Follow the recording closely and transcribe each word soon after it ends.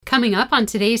Coming up on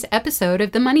today's episode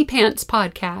of the Money Pants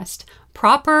Podcast,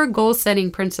 proper goal-setting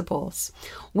principles.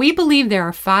 We believe there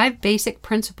are 5 basic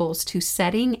principles to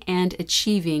setting and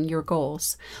achieving your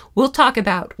goals. We'll talk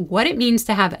about what it means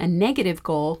to have a negative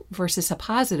goal versus a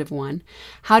positive one,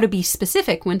 how to be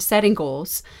specific when setting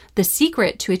goals, the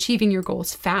secret to achieving your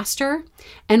goals faster,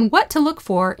 and what to look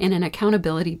for in an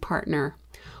accountability partner.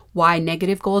 Why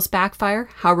negative goals backfire,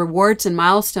 how rewards and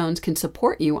milestones can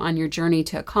support you on your journey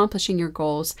to accomplishing your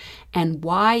goals, and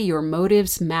why your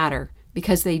motives matter,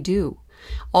 because they do.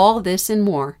 All this and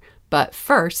more. But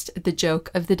first, the joke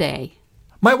of the day.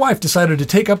 My wife decided to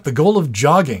take up the goal of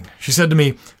jogging. She said to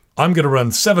me, "I'm going to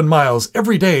run 7 miles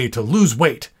every day to lose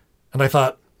weight." And I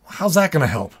thought, how's that going to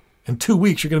help? In 2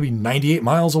 weeks, you're going to be 98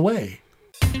 miles away.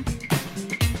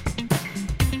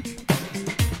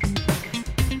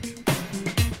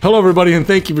 Hello, everybody, and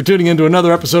thank you for tuning in to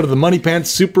another episode of the Money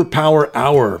Pants Superpower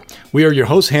Hour. We are your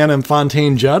hosts, Hannah and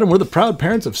Fontaine Judd, and we're the proud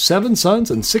parents of 7 sons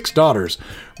and 6 daughters,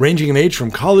 ranging in age from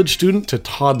college student to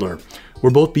toddler. We're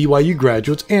both BYU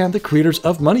graduates and the creators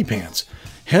of Money Pants.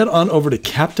 Head on over to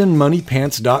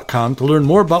CaptainMoneyPants.com to learn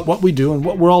more about what we do and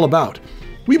what we're all about.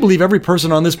 We believe every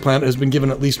person on this planet has been given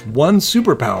at least one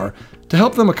superpower to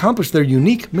help them accomplish their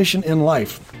unique mission in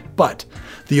life. But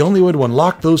the only way to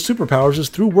unlock those superpowers is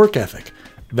through work ethic.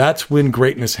 That's when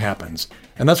greatness happens.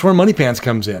 And that's where Money Pants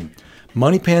comes in.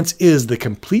 Money Pants is the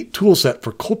complete tool set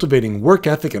for cultivating work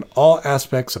ethic in all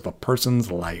aspects of a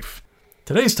person's life.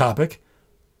 Today's topic,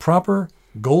 proper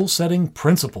goal-setting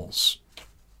principles.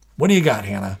 What do you got,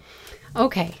 Hannah?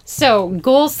 Okay, so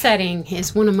goal setting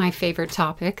is one of my favorite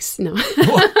topics. No.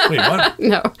 Wait, what?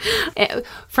 No.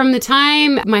 From the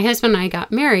time my husband and I got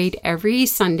married, every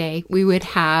Sunday we would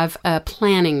have a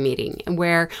planning meeting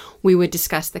where we would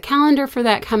discuss the calendar for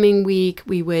that coming week.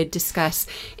 We would discuss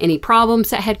any problems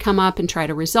that had come up and try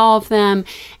to resolve them.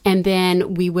 And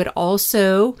then we would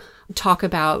also talk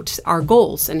about our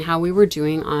goals and how we were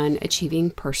doing on achieving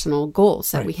personal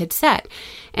goals that we had set.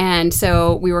 And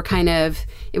so we were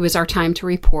it was our time to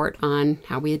report on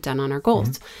how we had done on our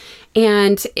goals.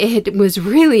 And it was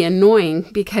really annoying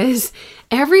because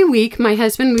every week my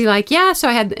husband would be like, so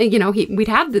I had, we'd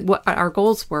have what our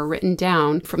goals were written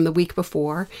down from the week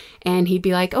before. And he'd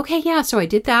be like, okay, so I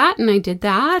did that and I did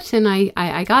that and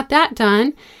I got that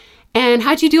done. And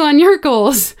how'd you do on your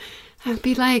goals? I'd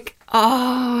be like,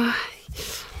 I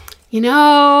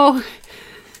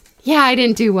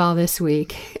didn't do well this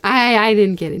week. I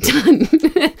didn't get it done.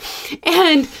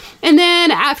 and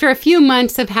then after a few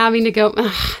months of having to go,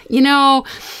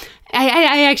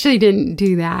 I actually didn't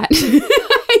do that.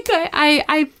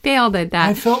 I failed at that.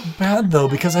 I felt bad, though,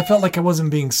 because I felt like I wasn't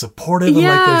being supportive and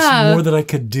like there's more that I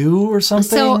could do or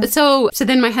something. So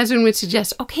then my husband would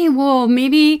suggest, okay, well,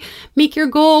 maybe make your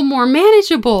goal more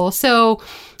manageable. So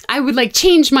I would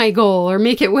change my goal or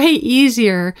make it way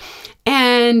easier.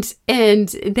 And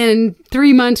then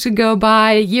 3 months would go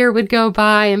by, a year would go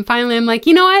by, and finally I'm like,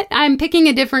 you know what? I'm picking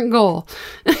a different goal.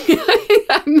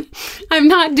 I'm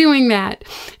not doing that.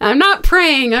 I'm not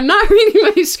praying. I'm not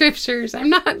reading my scriptures. I'm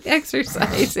not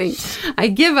exercising. I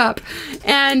give up.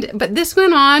 But this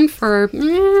went on for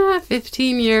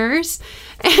 15 years.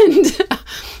 And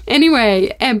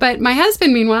anyway, but my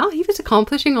husband, meanwhile, he was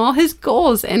accomplishing all his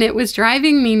goals and it was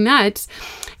driving me nuts.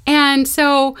 And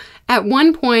so at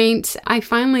one point, I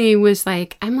finally was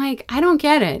like, I don't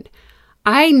get it.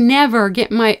 I never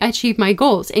achieve my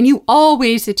goals and you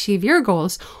always achieve your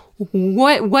goals.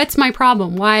 What's my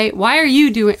problem? Why are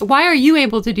you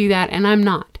able to do that and I'm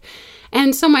not?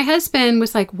 And so my husband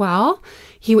was like, well,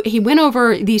 he went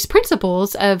over these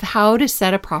principles of how to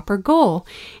set a proper goal.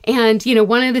 And,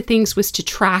 one of the things was to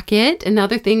track it.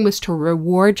 Another thing was to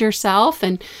reward yourself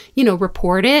and,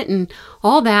 report it and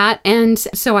all that. And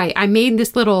so I made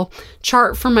this little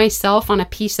chart for myself on a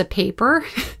piece of paper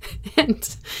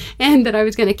and that I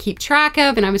was going to keep track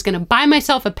of. And I was going to buy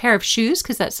myself a pair of shoes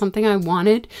because that's something I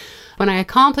wanted when I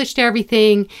accomplished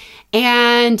everything.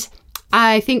 And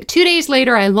I think 2 days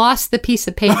later, I lost the piece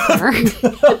of paper.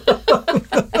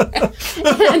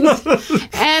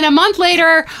 and a month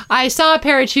later, I saw a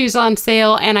pair of shoes on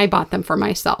sale and I bought them for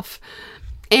myself.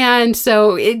 And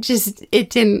so it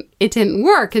didn't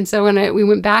work. And so when we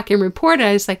went back and reported,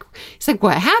 I was like, it's like,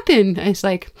 what happened? I was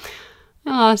like, I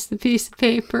lost the piece of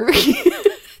paper.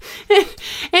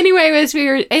 Anyway,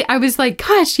 I was like,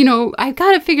 gosh, I've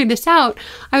got to figure this out.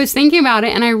 I was thinking about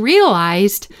it and I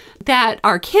realized that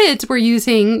our kids were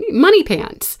using Money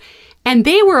Pants and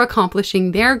they were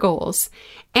accomplishing their goals.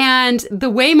 And the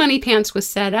way Money Pants was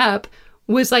set up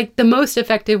was the most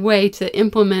effective way to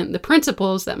implement the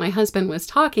principles that my husband was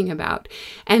talking about.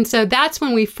 And so that's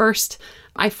when we first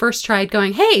I first tried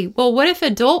going, hey, well, what if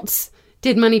adults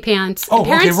did Money Pants? Oh,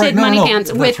 parents okay, right. did Money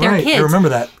Pants with their kids. I remember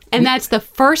that. And that's the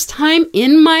first time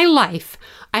in my life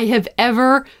I have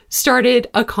ever started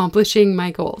accomplishing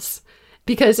my goals,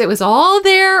 because it was all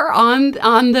there on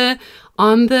the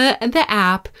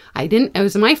app. It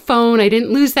was on my phone. I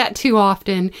didn't lose that too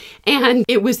often. And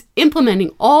it was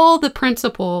implementing all the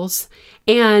principles,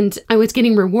 and I was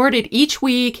getting rewarded each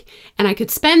week, and I could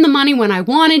spend the money when I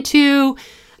wanted to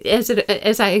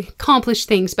as I accomplished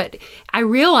things. But I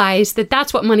realized that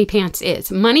that's what Money Pants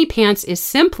is. Money Pants is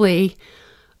simply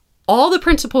all the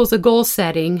principles of goal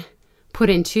setting put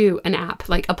into an app,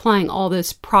 like applying all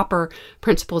those proper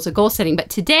principles of goal setting. But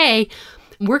today,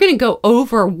 we're going to go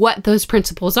over what those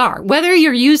principles are. Whether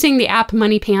you're using the app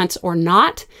Money Pants or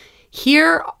not,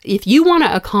 here, if you want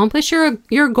to accomplish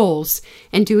your goals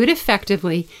and do it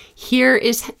effectively, here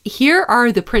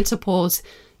are the principles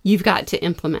you've got to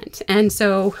implement. And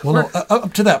so... Well,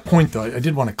 up to that point, though, I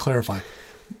did want to clarify.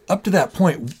 Up to that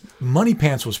point, Money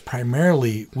Pants was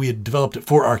primarily, we had developed it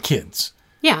for our kids.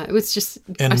 Yeah, it was just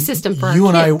and a system for you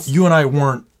our and kids. You and I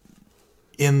weren't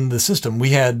in the system.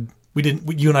 You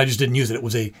and I just didn't use it. It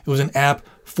was an app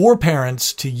for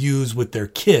parents to use with their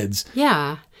kids.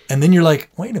 Yeah. And then you're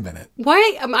like, wait a minute.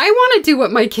 Why? I want to do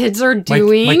what my kids are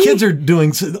doing. My kids are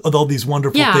doing all these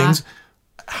wonderful things.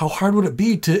 How hard would it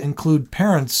be to include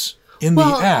parents in the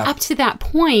app? Up to that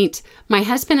point, my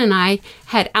husband and I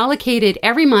had allocated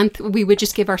every month, we would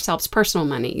just give ourselves personal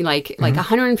money, like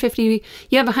 $150.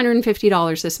 You have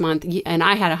 $150 this month, and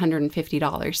I had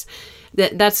 $150.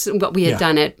 That's what we had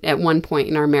done at one point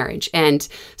in our marriage. And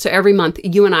so every month,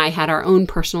 you and I had our own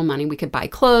personal money. We could buy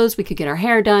clothes. We could get our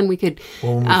hair done. We could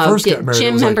when we first get got married, gym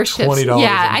it was memberships. like $20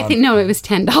 yeah, a I month. think, no, it was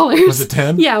 $10. Was it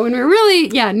 10? Yeah, when we were really,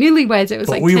 newlyweds, it was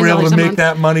like $10 we were able to a make month.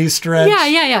 that money stretch.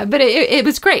 Yeah. But it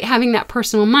was great having that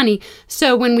personal money.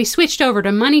 So when we switched over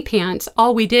to Money Pants,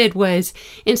 all we did was,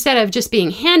 instead of just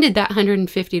being handed that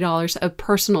 $150 of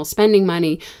personal spending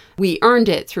money, we earned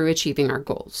it through achieving our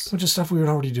goals. Which is stuff we would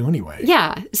already do anyway.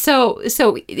 Yeah. So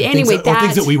anyway,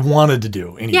 things that we wanted to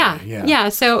do anyway. Yeah.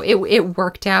 So it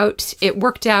worked out. It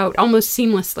worked out almost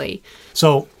seamlessly.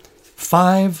 So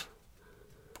 5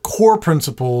 core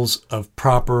principles of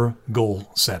proper goal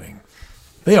setting.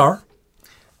 They are,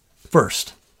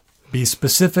 first, be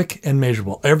specific and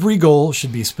measurable. Every goal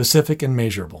should be specific and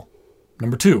measurable.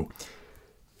 Number 2,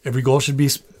 every goal should be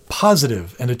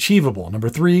positive and achievable. Number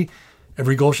 3,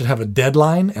 every goal should have a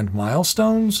deadline and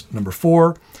milestones. Number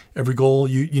 4, every goal,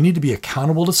 you need to be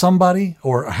accountable to somebody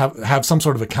or have some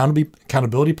sort of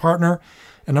accountability partner.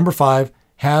 And number 5,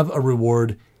 have a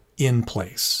reward in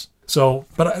place. So,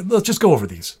 but let's just go over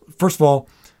these. First of all,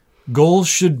 goals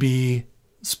should be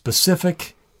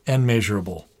specific and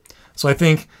measurable. So I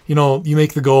think, you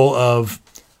make the goal of,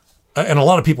 and a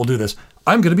lot of people do this,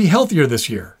 I'm going to be healthier this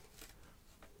year.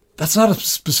 That's not a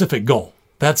specific goal.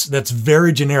 That's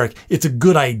very generic. It's a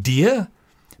good idea,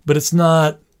 but it's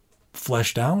not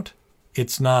fleshed out.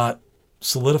 It's not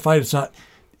solidified.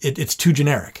 It's too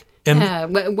generic.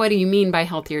 And what do you mean by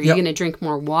healthier? Are you going to drink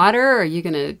more water? Are you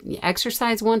going to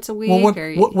exercise once a week?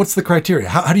 Well, what's the criteria?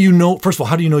 How do you know, first of all,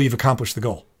 how do you know you've accomplished the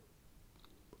goal?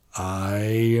 I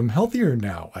am healthier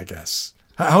now, I guess.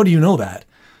 How do you know that?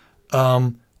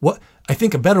 I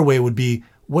think a better way would be,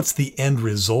 what's the end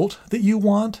result that you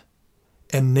want?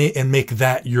 And make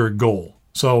that your goal.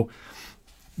 So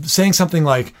saying something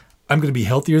like, I'm going to be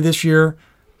healthier this year,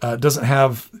 doesn't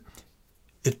have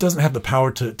the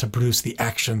power to produce the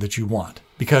action that you want.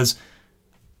 Because,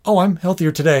 I'm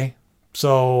healthier today,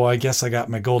 so I guess I got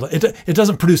my goal. It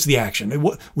doesn't produce the action.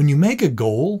 When you make a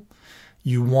goal,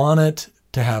 you want it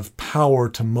to have power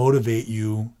to motivate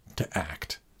you to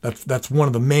act. That's one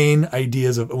of the main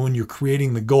ideas of when you're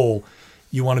creating the goal.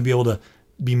 You want to be able to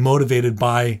be motivated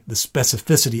by the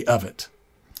specificity of it.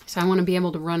 So I want to be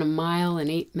able to run a mile in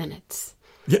 8 minutes.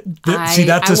 Yeah,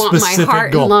 that's a specific my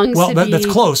heart goal. And lungs that's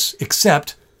close,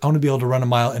 except I want to be able to run a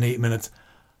mile in 8 minutes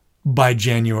by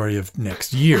January of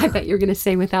next year. I bet you're going to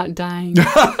say without dying. No.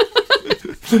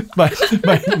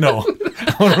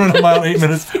 I want to run a mile in 8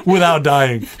 minutes without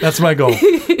dying. That's my goal.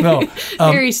 No.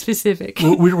 Very specific.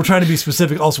 We're trying to be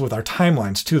specific also with our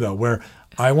timelines too, though, where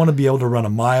I want to be able to run a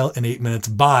mile in 8 minutes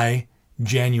by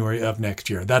January of next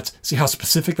year. See how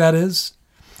specific that is?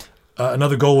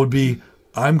 Another goal would be,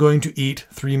 I'm going to eat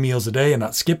 3 meals a day and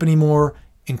not skip anymore,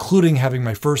 including having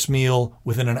my first meal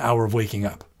within an hour of waking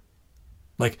up.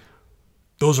 Like,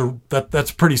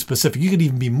 that's pretty specific. You could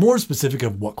even be more specific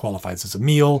of what qualifies as a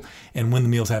meal and when the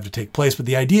meals have to take place. But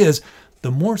the idea is, the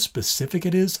more specific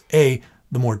it is, the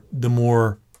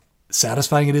more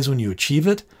satisfying it is when you achieve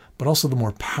it, but also the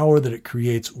more power that it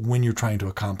creates when you're trying to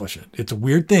accomplish it. It's a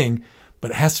weird thing,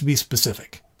 but it has to be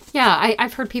specific. Yeah,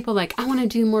 I've heard people like, I want to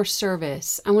do more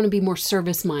service. I want to be more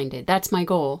service-minded. That's my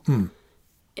goal.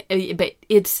 But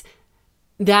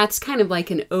that's kind of like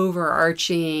an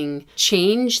overarching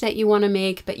change that you want to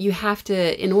make, but you have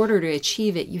to, in order to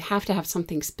achieve it, you have to have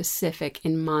something specific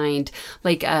in mind,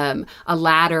 like a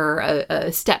ladder,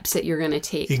 steps that you're going to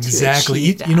take. Exactly. To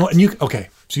achieve that. You know, and okay,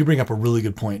 so you bring up a really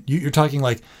good point. You're talking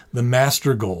like the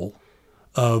master goal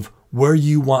of where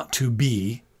you want to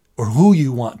be or who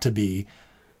you want to be.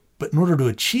 But in order to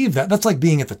achieve that, that's like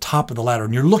being at the top of the ladder.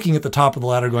 And you're looking at the top of the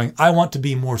ladder going, I want to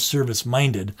be more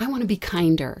service-minded. I want to be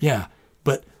kinder. Yeah.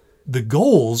 But the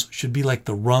goals should be like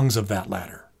the rungs of that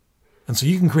ladder. And so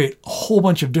you can create a whole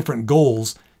bunch of different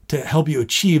goals to help you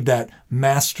achieve that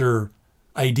master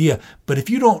idea. But if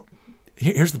you don't,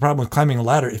 here's the problem with climbing a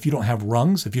ladder. If you don't have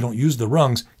rungs, if you don't use the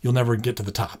rungs, you'll never get to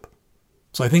the top.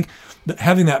 So I think that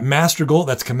having that master goal,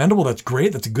 that's commendable. That's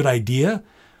great. That's a good idea.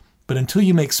 But until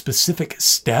you make specific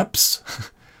steps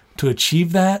to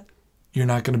achieve that, you're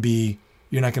not going to be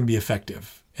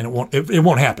effective. And it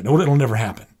won't happen. It'll never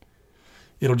happen.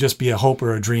 It'll just be a hope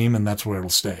or a dream, and that's where it'll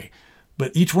stay.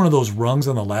 But each one of those rungs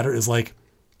on the ladder is like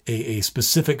a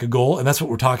specific goal, and that's what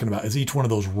we're talking about, is each one of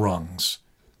those rungs.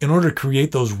 In order to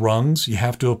create those rungs, you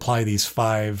have to apply these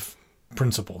 5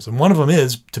 principles. And one of them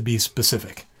is to be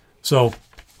specific. So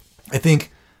I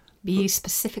think... Be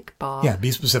specific, Bob. Yeah,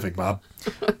 be specific, Bob.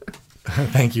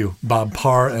 Thank you, Bob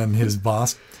Parr and his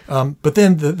boss. But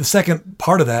then the second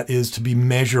part of that is to be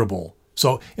measurable.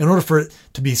 So in order for it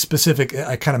to be specific,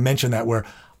 I kind of mentioned that where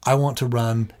I want to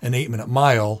run an 8-minute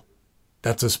mile,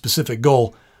 that's a specific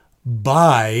goal,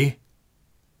 by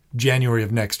January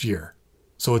of next year.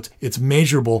 So it's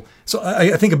measurable. So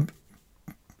I think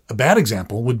a bad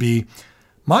example would be,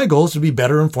 my goal is to be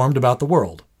better informed about the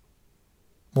world.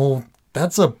 Well,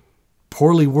 that's a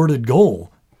poorly worded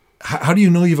goal. How do you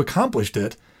know you've accomplished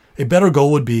it? A better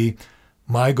goal would be,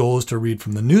 my goal is to read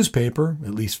from the newspaper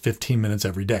at least 15 minutes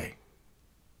every day.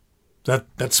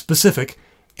 That's specific,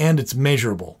 and it's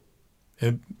measurable.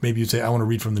 Maybe you'd say, I want to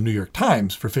read from the New York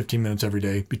Times for 15 minutes every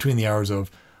day between the hours of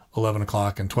 11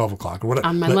 o'clock and 12 o'clock or whatever.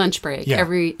 On my lunch break.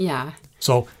 Yeah.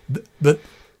 So the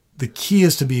key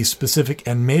is to be specific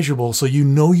and measurable so you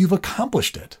know you've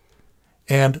accomplished it.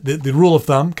 And the rule of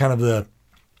thumb, kind of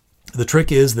the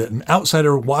trick is that an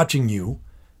outsider watching you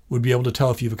would be able to tell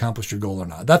if you've accomplished your goal or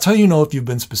not. That's how you know if you've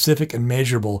been specific and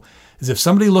measurable, is if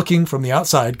somebody looking from the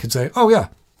outside could say, oh yeah,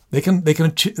 they can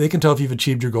tell if you've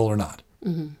achieved your goal or not.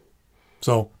 Mm-hmm.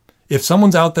 So if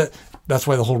someone's out that's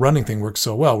why the whole running thing works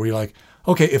so well, where you're like,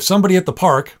 okay, if somebody at the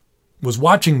park was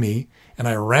watching me and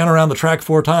I ran around the track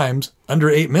 4 times under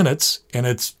 8 minutes and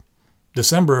it's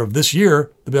December of this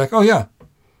year, they'll be like, oh yeah,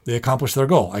 they accomplished their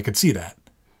goal. I could see that.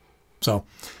 So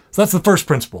that's the first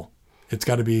principle. It's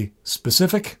got to be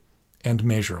specific and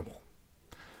measurable.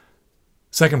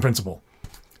 Second principle,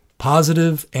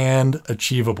 positive and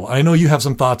achievable. I know you have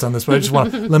some thoughts on this, but I just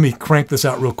want to let me crank this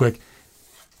out real quick.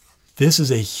 This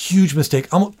is a huge mistake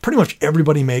pretty much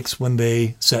everybody makes when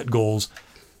they set goals.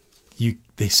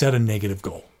 They set a negative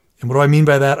goal. And what do I mean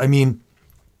by that? I mean,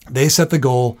 they set the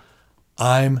goal,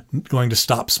 I'm going to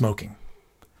stop smoking.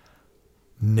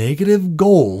 Negative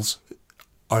goals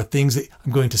are things that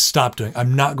I'm going to stop doing.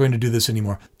 I'm not going to do this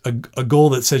anymore. A goal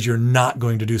that says you're not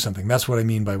going to do something. That's what I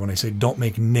mean by when I say don't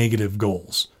make negative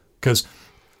goals. Because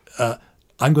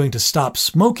I'm going to stop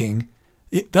smoking.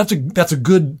 That's a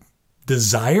good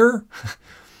desire,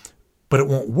 but it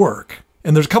won't work.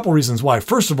 And there's a couple reasons why.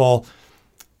 First of all,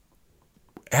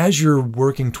 as you're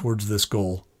working towards this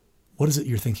goal, what is it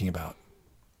you're thinking about?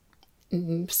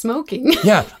 Smoking.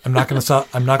 Yeah, I'm not going to stop.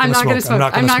 I'm not going to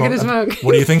smoke. I'm not going to smoke.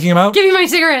 What are you thinking about? Give me my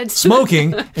cigarettes.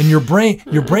 Smoking, and your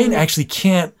brain actually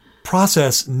can't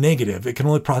process negative. It can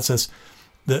only process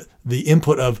the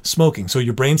input of smoking. So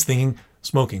your brain's thinking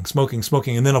smoking,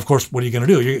 and then of course, what are you going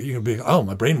to do? You're going to be, oh,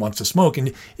 my brain wants to smoke,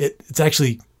 and it's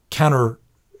actually counter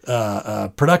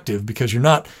productive because you're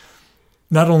not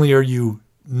only are you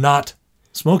not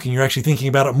smoking, you're actually thinking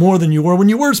about it more than you were when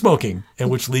you were smoking, and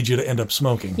which leads you to end up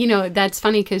smoking. You know, that's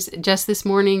funny because just this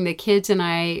morning, the kids and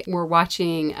I were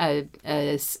watching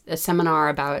a seminar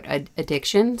about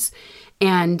addictions,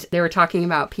 and they were talking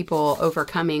about people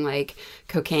overcoming like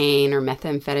cocaine or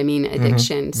methamphetamine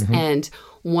addictions. Mm-hmm. And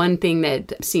one thing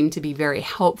that seemed to be very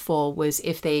helpful was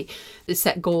if they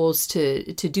set goals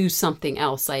to do something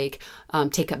else, like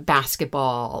take up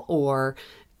basketball or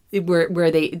where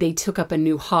they took up a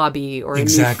new hobby or a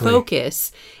new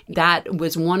focus. That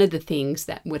was one of the things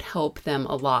that would help them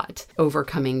a lot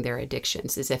overcoming their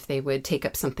addictions, is if they would take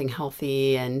up something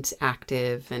healthy and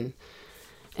active and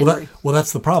Well,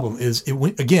 that's the problem.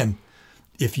 Again,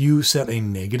 if you set a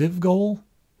negative goal,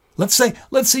 let's say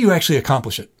you actually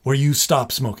accomplish it, where you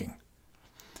stop smoking.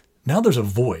 Now there's a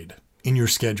void in your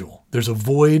schedule. There's a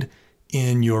void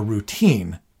in your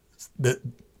routine that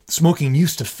smoking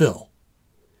used to fill.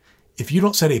 If you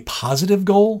don't set a positive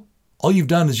goal, all you've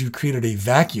done is you've created a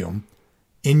vacuum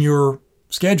in your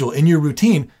schedule, in your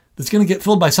routine, that's going to get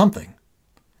filled by something.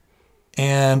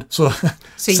 And so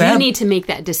you need to make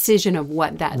that decision of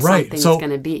what that something is going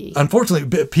to be.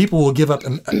 Unfortunately, people will give up.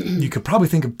 And you could probably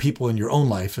think of people in your own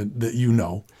life that you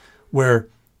know where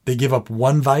they give up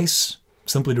one vice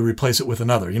simply to replace it with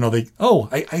another.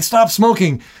 I stopped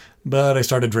smoking, but I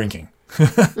started drinking.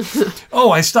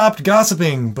 I stopped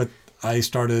gossiping, but I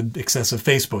started excessive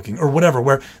Facebooking or whatever,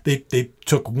 where they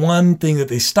took one thing that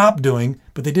they stopped doing,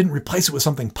 but they didn't replace it with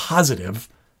something positive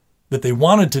that they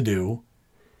wanted to do.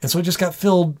 And so it just got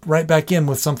filled right back in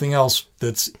with something else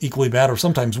that's equally bad or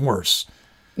sometimes worse.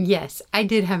 Yes, I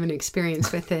did have an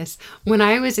experience with this. When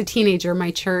I was a teenager,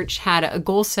 my church had a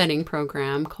goal-setting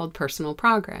program called Personal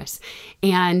Progress.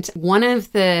 And one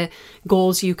of the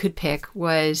goals you could pick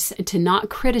was to not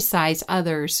criticize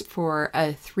others for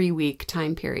a 3-week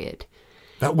time period.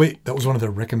 That was one of the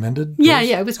recommended goals? Yeah,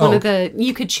 it was one of the,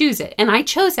 you could choose it. And I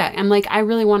chose that. I'm like, I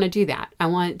really want to do that. I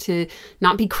want to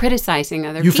not be criticizing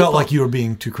other people. You felt like you were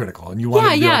being too critical and you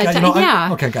wanted to be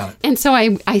like, okay, got it. And so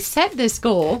I set this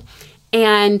goal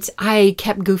and I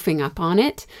kept goofing up on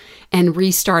it and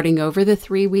restarting over the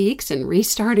 3 weeks and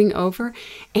restarting over.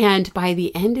 And by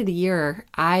the end of the year,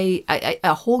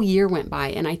 a whole year went by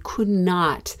and I could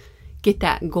not get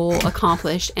that goal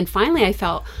accomplished. And finally I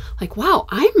felt like, wow,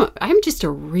 I'm just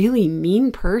a really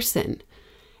mean person.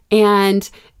 And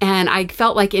I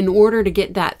felt like in order to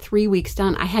get that 3 weeks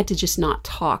done, I had to just not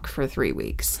talk for 3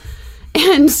 weeks.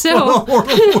 And so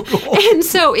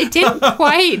it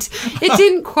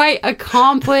didn't quite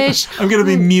accomplish. I'm going to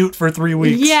be mute for 3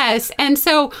 weeks. Yes. And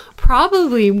so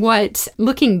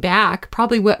looking back,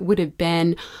 what would have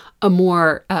been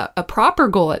a proper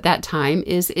goal at that time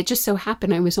is it just so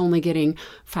happened I was only getting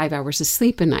 5 hours of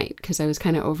sleep a night because I was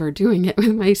kind of overdoing it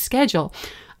with my schedule.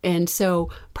 And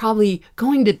so probably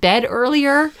going to bed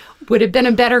earlier would have been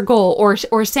a better goal, or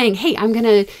saying, hey,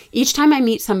 each time I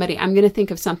meet somebody, I'm going to think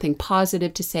of something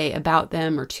positive to say about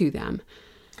them or to them.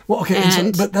 Well,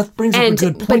 okay, but that brings up a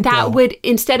good point, but that would,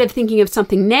 instead of thinking of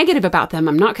something negative about them,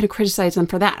 I'm not going to criticize them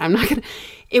for that.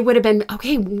 It would have been,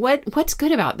 okay, what's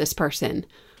good about this person?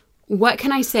 What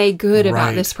can I say good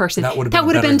about this person? That would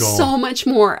have been so much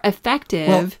more effective.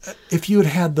 Well, if you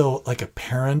had though, like a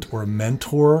parent or a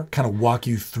mentor kind of walk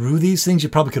you through these things, you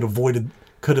probably could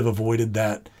have avoided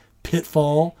that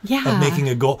pitfall of making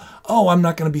a goal. Oh, I'm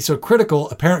not going to be so critical.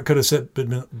 A parent could have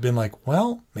been like,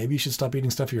 well, maybe you should stop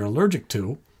eating stuff you're allergic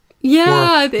to.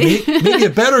 Yeah. Or maybe a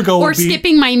better goal would be... Or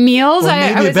skipping my meals.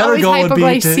 I was always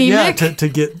hypoglycemic. To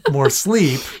get more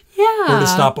sleep. Yeah. Or to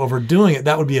stop overdoing it.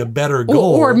 That would be a better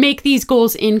goal. Or make these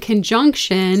goals in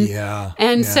conjunction. Yeah.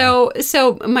 And so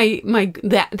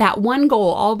that one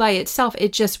goal all by itself,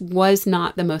 it just was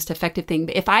not the most effective thing.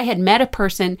 But if I had met a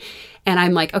person and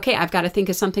I'm like, okay, I've got to think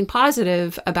of something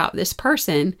positive about this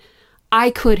person, I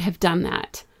could have done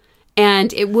that.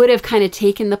 And it would have kind of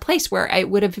taken the place where it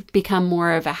would have become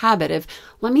more of a habit of,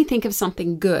 let me think of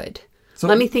something good.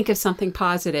 Let me think of something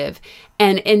positive.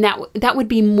 And that would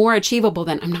be more achievable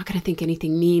than, I'm not going to think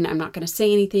anything mean. I'm not going to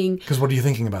say anything. Because what are you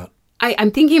thinking about? I'm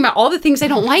thinking about all the things I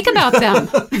don't like about them.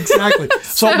 Exactly.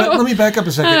 So let me back up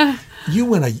a second.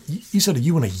 You said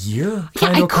you went a year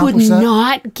trying to accomplish that? I could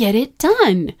not get it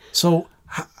done. So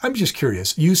I'm just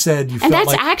curious. You said you felt like... And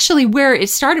that's actually where it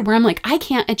started, where I'm like, I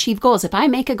can't achieve goals. If I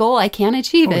make a goal, I can't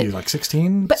achieve it. You're like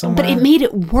 16 But it made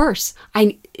it worse.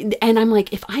 And I'm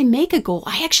like, if I make a goal,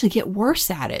 I actually get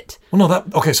worse at it. Well, no,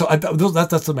 okay. So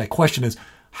that's my question is,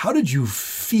 how did you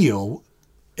feel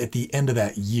at the end of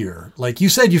that year? Like you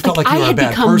said, you felt like you were a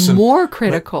bad person. I had become more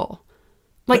critical.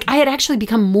 I had actually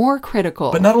become more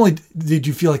critical. But not only did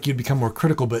you feel like you'd become more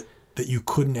critical, but that you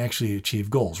couldn't actually achieve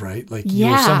goals, right? Like you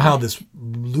were somehow this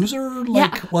loser.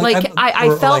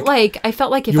 I felt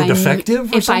like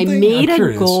if I made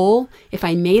a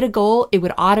goal, it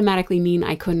would automatically mean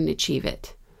I couldn't achieve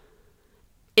it.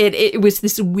 It was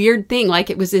this weird thing. Like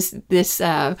it was this.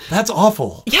 That's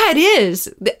awful. Yeah, it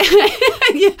is.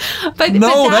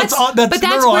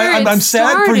 I'm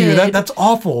sad for you. That's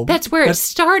awful. That's where it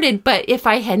started. But if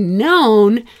I had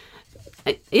known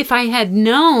if I had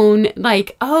known,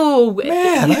 like, oh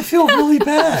Man, I feel really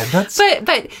bad. That's but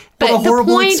a the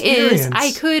horrible point is, experience.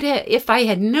 I could have, if I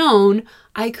had known,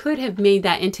 I could have made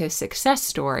that into a success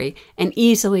story and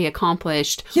easily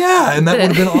accomplished. yeah, and that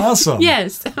would have been awesome.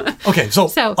 Yes. Okay, so,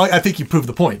 So- I think you proved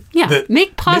the point. Yeah. that-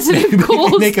 Make positive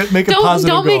goals. Make a don't, positive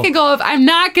don't goal. make a goal of I'm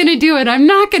not going to do it. I'm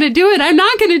not going to do it. I'm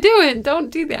not going to do it. Don't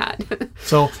do that.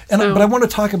 But I want to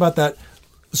talk about that.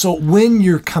 So when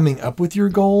you're coming up with your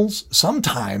goals,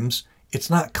 sometimes it's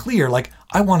not clear. Like,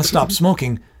 I want to stop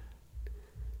smoking.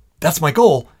 That's my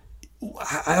goal.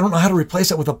 I don't know how to replace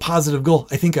that with a positive goal.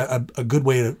 I think a good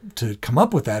way to come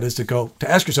up with that is to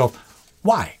ask yourself,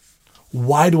 why?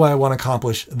 Why do I want to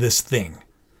accomplish this thing?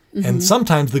 And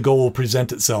sometimes the goal will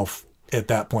present itself at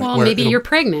that point. Well, where maybe it'll- you're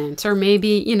pregnant, or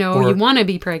maybe, you want to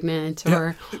be pregnant,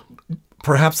 or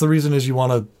perhaps the reason is you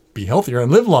want to be healthier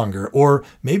and live longer, or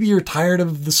maybe you're tired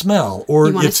of the smell, or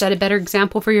you want to it's set a better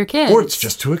example for your kids. or it's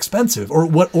just too expensive,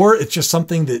 or it's just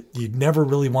something that you never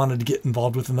really wanted to get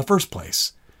involved with in the first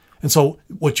place. And so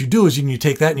what you do is you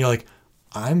take that and you're like,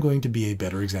 I'm going to be a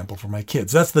better example for my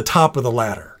kids. That's the top of the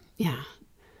ladder. Yeah.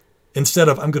 Instead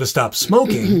of I'm going to stop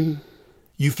smoking,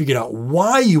 you figured out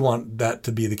why you want that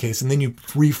to be the case, and then you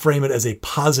reframe it as a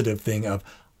positive thing of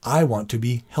I want to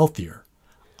be healthier.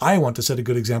 I want to set a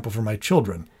good example for my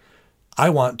children. I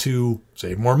want to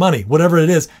save more money, whatever it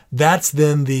is. That's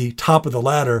then the top of the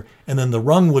ladder. And then the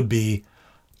rung would be,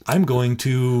 I'm going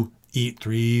to eat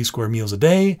 3 square meals a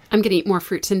day. I'm going to eat more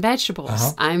fruits and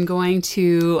vegetables. I'm going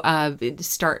to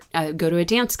go to a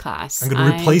dance class. I'm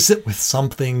going to replace it with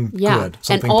something good,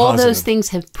 something and all positive. those things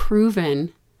have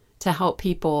proven to help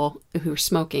people who are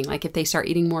smoking. Like if they start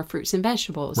eating more fruits and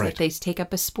vegetables, Right. if they take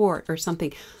up a sport or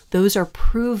something, those are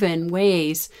proven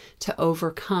ways to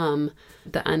overcome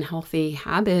the unhealthy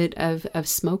habit of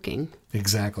smoking.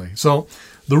 Exactly. So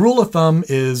the rule of thumb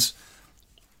is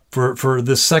for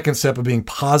this second step of being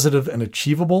positive and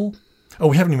achievable. Oh,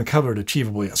 we haven't even covered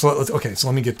achievable yet. So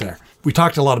let me get there. We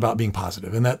talked a lot about being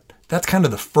positive, and that's kind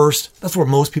of that's where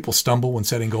most people stumble when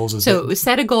setting goals. So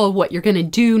set a goal of what you're going to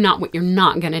do, not what you're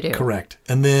not going to do. Correct.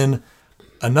 And then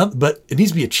but it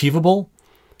needs to be achievable.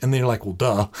 And then you're like, well,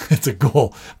 duh, it's a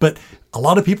goal. But a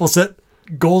lot of people set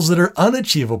goals that are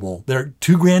unachievable. They're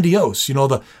too grandiose.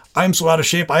 I'm so out of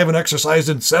shape, I haven't exercised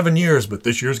in 7 years, but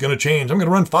this year's going to change. I'm going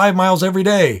to run 5 miles every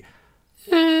day.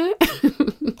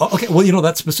 Okay, well,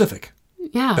 that's specific.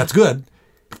 Yeah. That's good.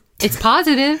 It's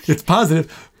positive. It's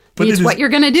positive. But It's what you're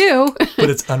going to do. But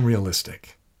it's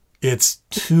unrealistic. It's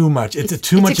too much. It's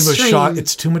too much of a extreme. shock.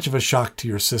 It's too much of a shock to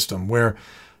your system where,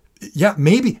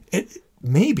 maybe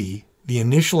the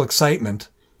initial excitement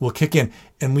will kick in.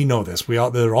 And we know this. There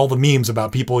are all the memes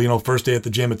about people, first day at the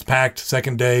gym, it's packed.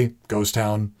 Second day, ghost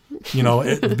town.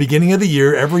 At the beginning of the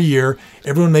year, every year,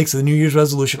 everyone makes the New Year's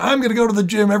resolution. I'm going to go to the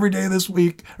gym every day this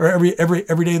week, or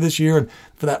every day this year. And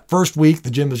for that first week,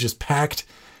 the gym is just packed.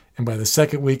 And by the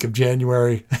second week of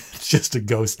January, it's just a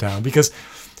ghost town because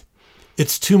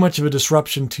it's too much of a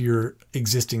disruption to your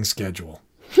existing schedule.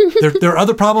 There are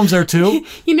other problems there too.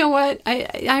 You know what?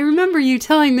 I remember you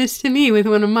telling this to me with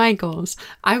one of my goals.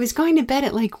 I was going to bed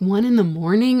at like 1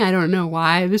 a.m. I don't know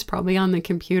why. I was probably on the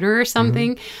computer or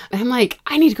something. I'm like,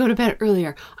 I need to go to bed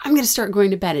earlier. I'm going to start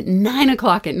going to bed at 9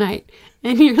 o'clock at night.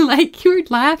 And you were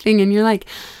laughing and you're like,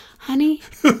 honey,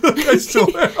 I still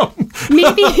am.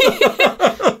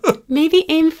 maybe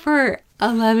aim for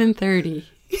 11:30.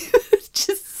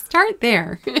 Just start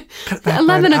there.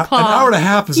 11 o'clock. An hour and a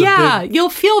half is a big... you'll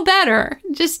feel better.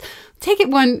 Just take it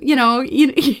one,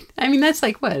 that's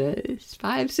like what,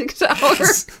 5-6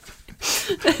 hours?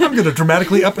 I'm going to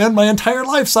dramatically upend my entire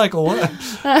life cycle.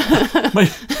 My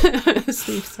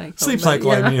Sleep cycle. sleep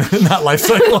cycle, I mean, not life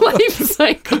cycle. Life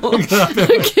cycle.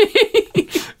 Okay.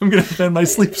 I'm going to upend my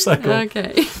sleep cycle.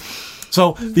 Okay.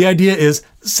 So the idea is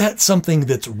set something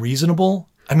that's reasonable.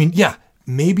 I mean,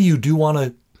 maybe you do want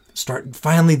to start,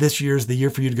 finally this year's the year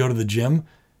for you to go to the gym.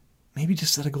 Maybe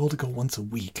just set a goal to go once a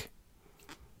week.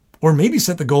 Or maybe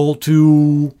set the goal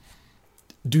to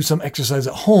do some exercise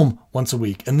at home once a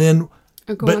week. And then...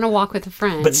 Or go on a walk with a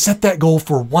friend. But set that goal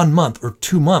for 1 month or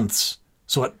 2 months.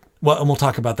 And we'll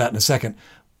talk about that in a second.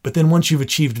 But then once you've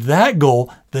achieved that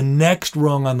goal, the next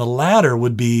rung on the ladder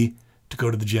would be to go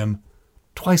to the gym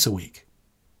twice a week.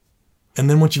 And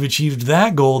then once you've achieved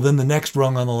that goal, then the next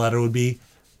rung on the ladder would be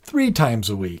 3 times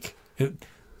a week.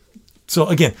 So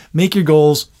again, make your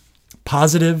goals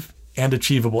positive and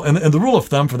achievable. And the rule of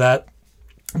thumb for that,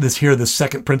 this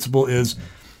second principle is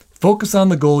focus on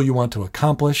the goal you want to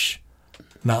accomplish,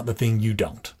 not the thing you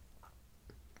don't.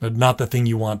 Not the thing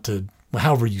you want to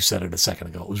however you said it a second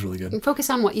ago. It was really good. And focus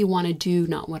on what you want to do,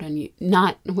 not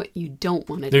what you don't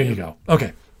want to do. There you go.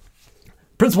 Okay.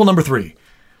 Principle number 3,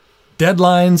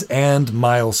 deadlines and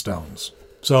milestones.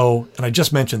 So, and I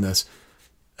just mentioned this,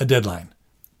 a deadline.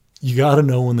 You got to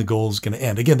know when the goal is going to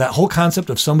end. Again, that whole concept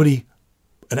of somebody,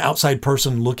 an outside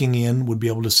person looking in would be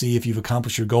able to see if you've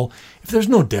accomplished your goal. If there's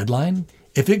no deadline,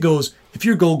 if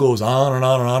your goal goes on and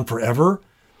on and on forever,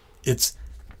 it's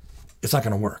not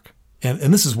going to work.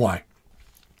 And this is why.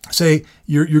 Say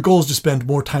your goal is to spend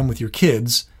more time with your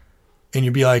kids, and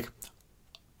you'd be like,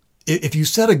 if you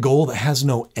set a goal that has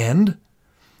no end,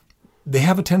 they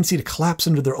have a tendency to collapse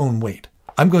under their own weight.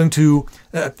 They're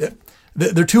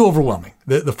too overwhelming.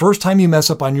 The first time you mess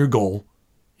up on your goal,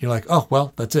 you're like, oh,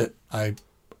 well, that's it. I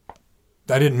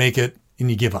didn't make it, and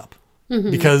you give up.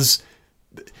 Mm-hmm. Because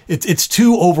it's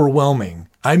too overwhelming.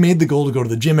 I made the goal to go to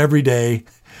the gym every day,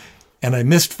 and I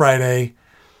missed Friday.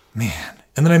 Man.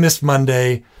 And then I missed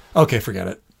Monday. Okay, forget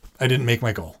it. I didn't make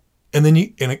my goal. And then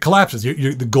it collapses.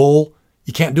 The goal,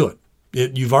 you can't do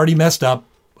it. You've already messed up.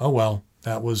 Oh, well,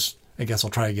 I guess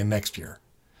I'll try again next year.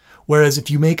 Whereas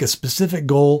if you make a specific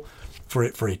goal for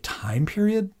a time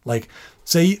period, like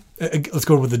say, let's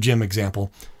go with the gym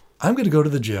example. I'm going to go to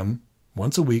the gym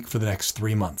once a week for the next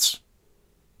 3 months.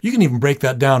 You can even break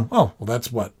that down. Oh, well,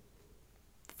 that's what?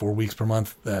 4 weeks per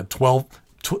month, 12.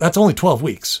 That's only 12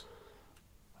 weeks.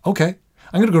 Okay.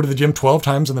 I'm going to go to the gym 12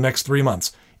 times in the next 3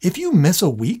 months. If you miss a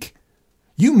week,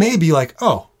 you may be like,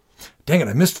 oh, dang it,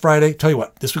 I missed Friday. Tell you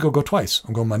what, this week I'll go twice.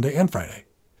 I'll go Monday and Friday.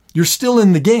 You're still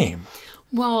in the game.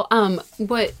 Well,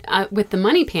 with the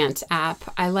Money Pants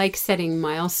app, I like setting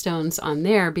milestones on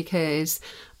there because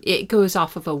it goes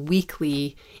off of a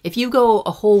weekly. If you go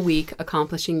a whole week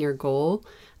accomplishing your goal,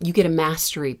 you get a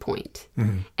mastery point.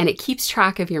 Mm-hmm. And it keeps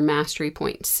track of your mastery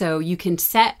points. So you can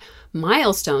set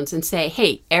milestones and say,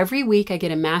 hey, every week I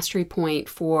get a mastery point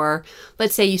for,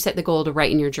 let's say you set the goal to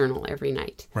write in your journal every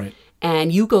night. Right.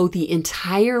 And you go the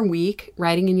entire week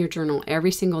writing in your journal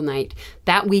every single night.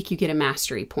 That week you get a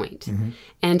mastery point. Mm-hmm.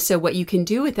 And so what you can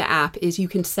do with the app is you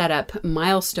can set up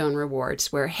milestone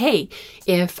rewards where, hey,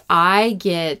 if I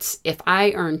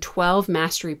earn 12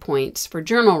 mastery points for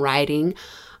journal writing,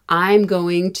 I'm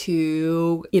going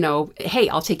to, hey,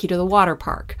 I'll take you to the water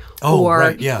park. Oh, or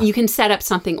right, yeah. You can set up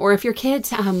something. Or if your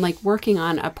kids working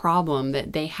on a problem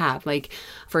that they have, like,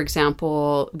 for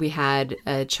example, we had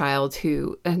a child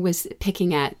who was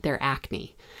picking at their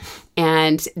acne.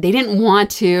 And they didn't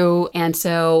want to. And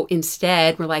so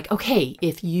instead, we're like, okay,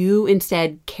 if you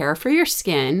instead care for your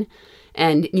skin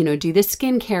and, do the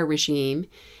skincare regime,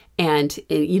 and,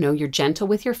 you're gentle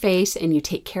with your face and you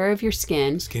take care of your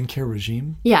skin. Skincare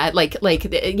regime? Yeah, like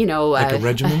a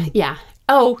regimen? Yeah.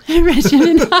 Oh, a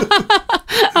regimen.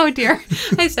 Oh, dear.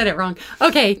 I said it wrong.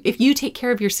 Okay, if you take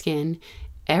care of your skin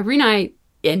every night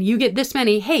and you get this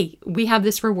many, hey, we have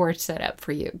this reward set up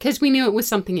for you. Because we knew it was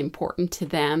something important to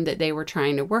them that they were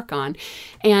trying to work on.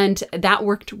 And that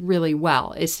worked really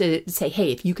well, is to say,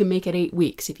 hey, if you can make it 8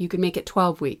 weeks, if you can make it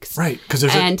 12 weeks. Right, because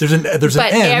there's an end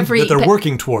that they're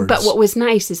working towards. But what was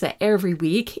nice is that every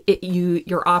week,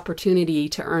 your opportunity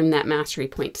to earn that mastery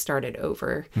point started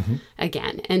over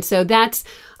again. And so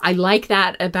I like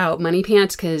that about Money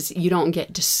Pants, because you don't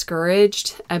get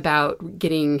discouraged about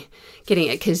getting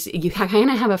it, because you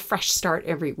kind of have a fresh start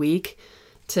every week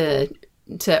to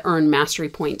earn mastery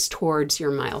points towards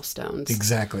your milestones.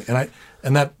 Exactly,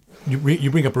 and that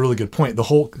you bring up a really good point. The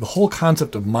whole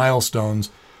concept of milestones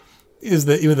is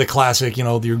the classic.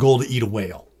 Your goal to eat a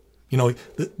whale.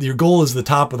 Your goal is the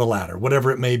top of the ladder, whatever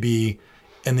it may be,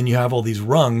 and then you have all these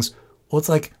rungs. Well, it's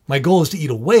like my goal is to eat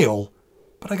a whale,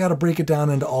 but I got to break it down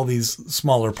into all these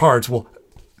smaller parts. Well,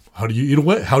 how do you eat a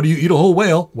whale? How do you eat a whole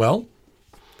whale? Well,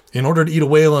 in order to eat a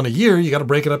whale in a year, you got to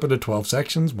break it up into 12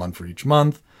 sections, one for each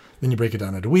month. Then you break it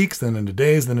down into weeks, then into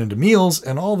days, then into meals.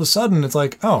 And all of a sudden it's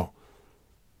like, oh,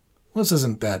 well, this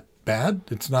isn't that bad.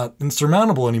 It's not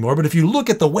insurmountable anymore. But if you look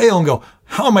at the whale and go,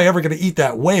 how am I ever going to eat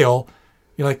that whale?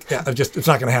 You're like, yeah, it's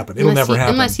not going to happen. It'll never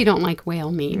happen. Unless you don't like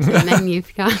whale meat. And then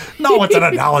you've got... No, it's an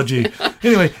analogy.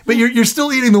 Anyway, but you're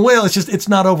still eating the whale. It's just, it's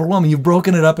not overwhelming. You've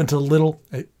broken it up into little,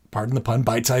 pardon the pun,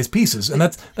 bite-sized pieces. And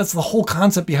that's the whole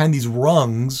concept behind these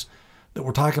rungs that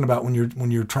we're talking about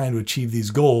when you're trying to achieve these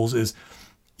goals is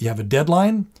you have a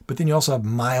deadline, but then you also have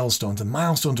milestones. And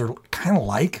milestones are kind of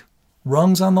like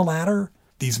rungs on the ladder.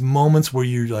 These moments where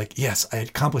you're like, yes, I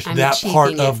accomplished that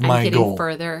part of my goal.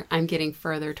 I'm getting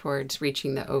further towards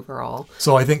reaching the overall.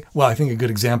 So I think a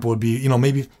good example would be,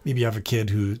 maybe you have a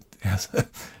kid who has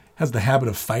the habit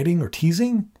of fighting or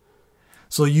teasing.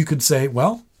 So you could say,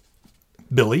 well,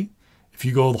 Billy, if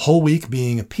you go the whole week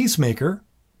being a peacemaker,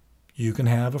 you can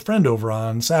have a friend over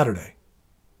on Saturday.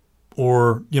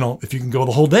 Or, if you can go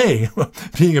the whole day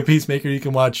being a peacemaker, you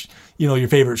can watch, your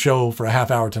favorite show for a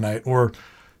half hour tonight. Or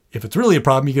if it's really a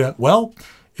problem, you go, well,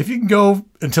 if you can go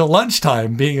until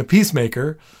lunchtime being a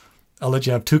peacemaker, I'll let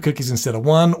you have 2 cookies instead of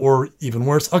 1, or even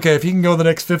worse. Okay, if you can go the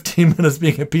next 15 minutes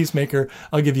being a peacemaker,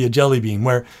 I'll give you a jelly bean.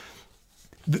 Where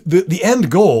the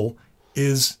end goal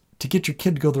is to get your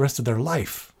kid to go the rest of their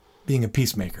life being a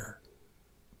peacemaker.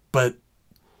 But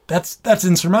that's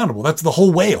insurmountable. That's the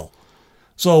whole whale.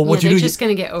 So what they're just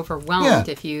going to get overwhelmed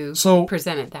if you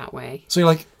present it that way. So you're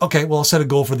like, okay, well, I'll set a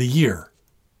goal for the year.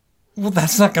 Well,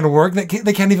 that's not going to work.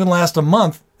 They can't even last a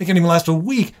month. They can't even last a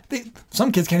week.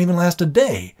 Some kids can't even last a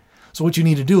day. So what you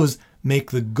need to do is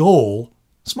make the goal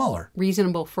smaller.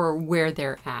 Reasonable for where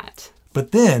they're at.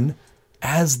 But then,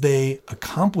 as they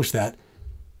accomplish that,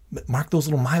 mark those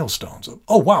little milestones.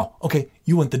 Oh, wow. Okay,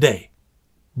 you went the day.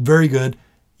 Very good.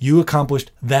 You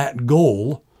accomplished that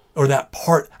goal, or that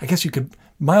part. I guess you could...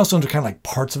 Milestones are kind of like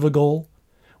parts of a goal,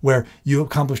 where you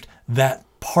accomplished that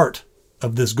part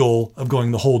of this goal of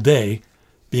going the whole day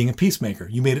being a peacemaker.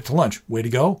 You made it to lunch. Way to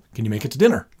go. Can you make it to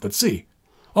dinner? Let's see.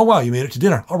 Oh, wow, you made it to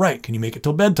dinner. All right. Can you make it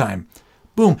till bedtime?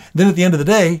 Boom. Then at the end of the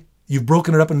day, you've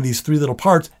broken it up into these 3 little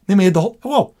parts. They made the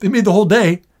whole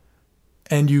day.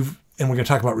 And we're going to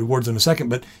talk about rewards in a second,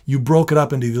 but you broke it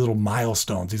up into these little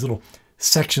milestones, these little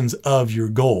sections of your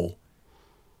goal.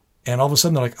 And all of a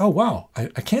sudden they're like, oh, wow, I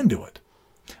can do it.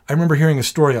 I remember hearing a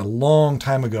story a long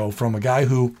time ago from a guy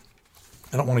who,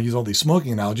 I don't want to use all these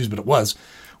smoking analogies, but it was,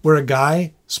 where a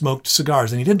guy smoked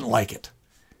cigars and he didn't like it.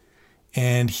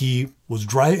 And he was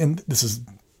driving, and this is,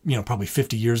 probably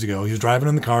 50 years ago. He was driving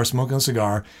in the car, smoking a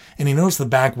cigar, and he noticed the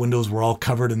back windows were all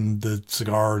covered in the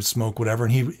cigar smoke, whatever.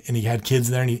 And he had kids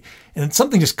there, and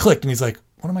something just clicked, and he's like,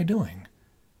 what am I doing?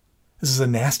 This is a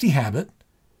nasty habit.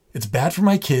 It's bad for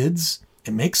my kids.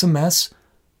 It makes a mess.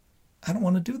 I don't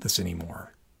want to do this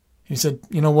anymore. He said,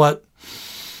 you know what?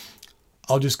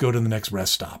 I'll just go to the next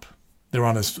rest stop. They were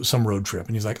on some road trip.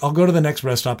 And he's like, I'll go to the next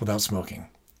rest stop without smoking.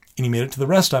 And he made it to the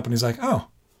rest stop. And he's like, oh,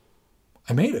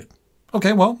 I made it.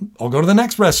 Okay, well, I'll go to the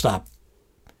next rest stop.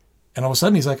 And all of a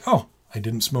sudden he's like, oh, I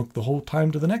didn't smoke the whole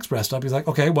time to the next rest stop. He's like,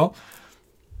 okay, well,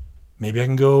 maybe I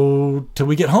can go till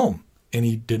we get home. And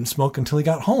he didn't smoke until he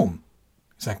got home.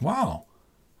 He's like, wow,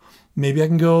 maybe I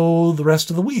can go the rest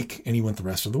of the week. And he went the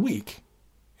rest of the week.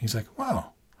 He's like,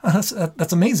 wow, that's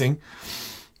amazing.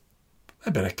 I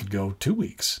bet I could go 2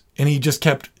 weeks. And he just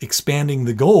kept expanding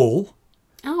the goal.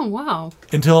 Oh, wow.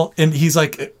 And he's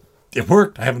like, it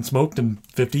worked. I haven't smoked in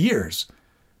 50 years.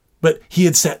 But he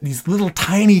had set these little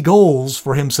tiny goals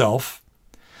for himself.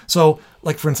 So,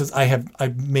 like, for instance,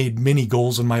 I've made many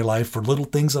goals in my life for little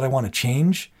things that I want to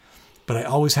change. But I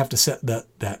always have to set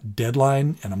that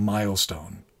deadline and a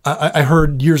milestone. I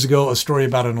heard years ago a story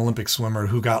about an Olympic swimmer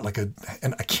who got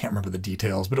and I can't remember the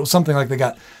details, but it was something like they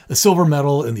got a silver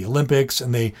medal in the Olympics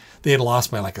and they had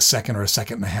lost by like a second or a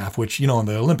second and a half, which, in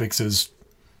the Olympics is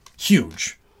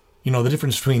huge. The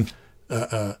difference between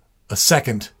a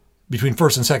second, between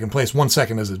first and second place, 1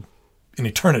 second is an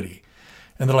eternity.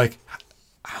 And they're like,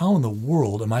 how in the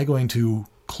world am I going to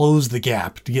close the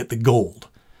gap to get the gold?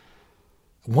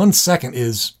 1 second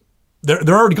is... They're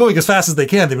already going as fast as they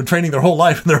can. They've been training their whole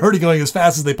life, and they're already going as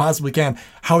fast as they possibly can.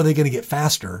 How are they going to get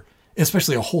faster,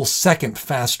 especially a whole second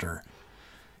faster?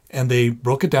 And they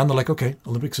broke it down. They're like, okay,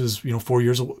 Olympics is 4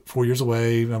 years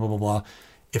away, blah, blah, blah, blah.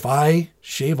 If I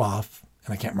shave off,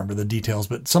 and I can't remember the details,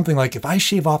 but something like if I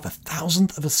shave off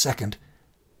 1,000th of a second,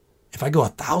 if I go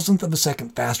 1,000th of a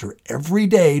second faster every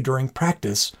day during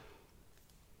practice,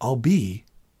 I'll be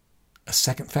a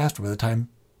second faster by the time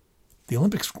the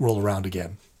Olympics roll around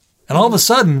again. And all of a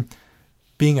sudden,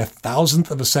 being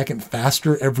 1,000th of a second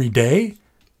faster every day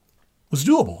was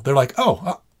doable. They're like,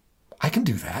 oh, I can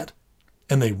do that.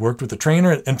 And they worked with the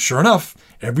trainer. And sure enough,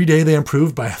 every day they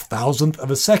improved by 1,000th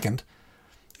of a second.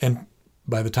 And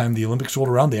by the time the Olympics rolled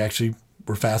around, they actually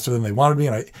were faster than they wanted to be.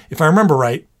 And if I remember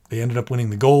right, they ended up winning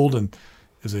the gold. And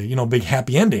it was a big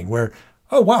happy ending where,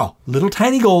 oh, wow, little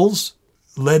tiny goals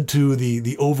led to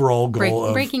the overall goal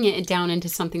of breaking it down into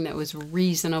something that was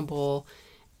reasonable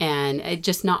and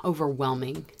just not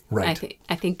overwhelming. Right.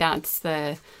 I think that's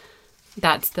the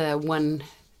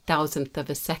 1,000th of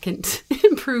a second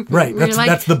improvement. Right.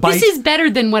 That's the bite. This is better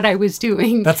than what I was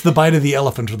doing. That's the bite of the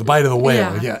elephant or the bite of the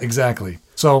whale. Yeah, exactly.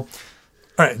 So, all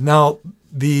right. Now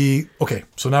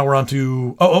so now we're on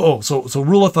to, so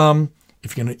rule of thumb,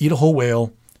 if you're going to eat a whole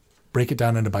whale, break it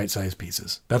down into bite-sized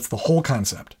pieces. That's the whole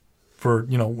concept for,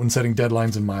 when setting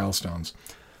deadlines and milestones.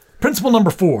 Principle number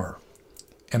 4.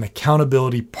 An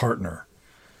accountability partner.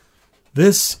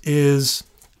 This is,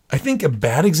 I think a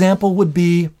bad example would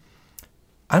be,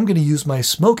 I'm going to use my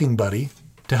smoking buddy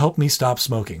to help me stop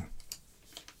smoking.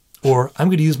 Or I'm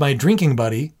going to use my drinking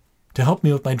buddy to help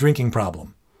me with my drinking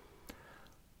problem.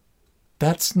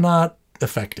 That's not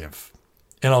effective.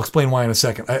 And I'll explain why in a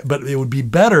second. But it would be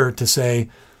better to say,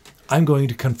 I'm going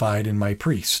to confide in my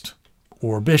priest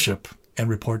or bishop and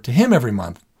report to him every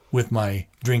month with my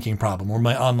drinking problem or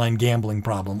my online gambling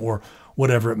problem or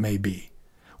whatever it may be.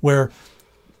 Where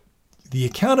the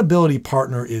accountability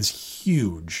partner is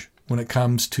huge when it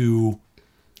comes to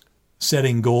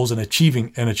setting goals and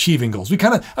achieving goals. We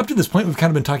kind of, up to this point, we've kind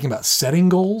of been talking about setting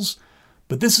goals,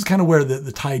 but this is kind of where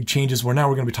the tide changes, where now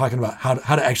we're going to be talking about how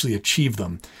to actually achieve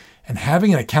them. And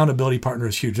having an accountability partner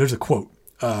is huge. There's a quote,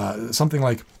 something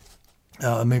like,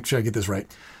 make sure I get this right.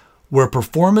 Where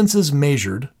performance is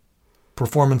measured,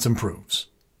 performance improves.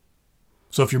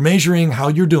 So if you're measuring how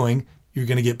you're doing, you're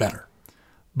going to get better.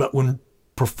 But when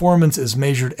performance is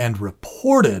measured and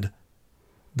reported,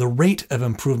 the rate of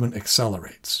improvement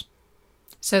accelerates.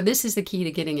 So this is the key to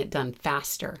getting it done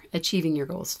faster, achieving your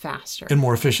goals faster. And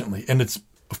more efficiently. And it's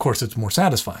more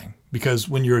satisfying because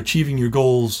when you're achieving your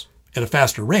goals at a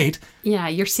faster rate. Yeah,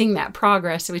 you're seeing that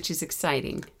progress, which is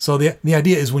exciting. So the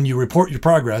idea is when you report your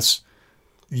progress,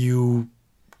 you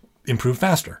improve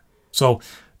faster. So,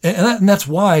 and that's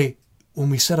why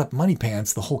when we set up Money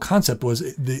Pants, the whole concept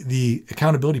was the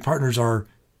accountability partners are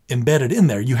embedded in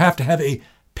there. You have to have a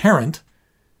parent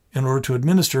in order to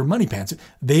administer Money Pants.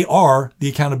 They are the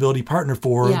accountability partner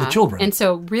for the children. And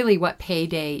so really what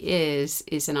payday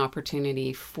is an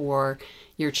opportunity for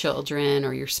your children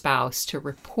or your spouse to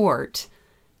report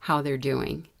how they're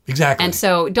doing. Exactly. And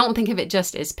so don't think of it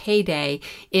just as payday.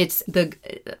 It's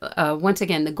once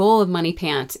again, the goal of Money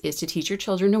Pants is to teach your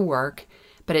children to work,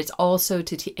 but it's also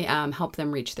to help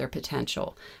them reach their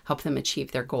potential, help them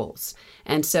achieve their goals.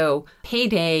 And so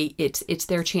payday, it's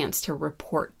their chance to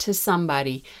report to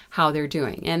somebody how they're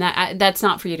doing. And that's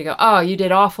not for you to go, oh, you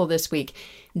did awful this week.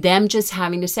 Them just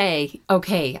having to say,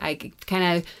 okay,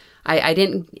 I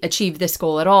didn't achieve this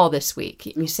goal at all this week.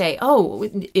 You say, oh,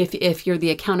 if you're the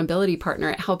accountability partner,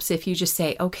 it helps if you just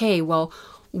say, okay, well,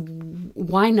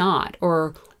 why not?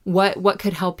 Or what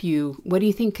could help you? What do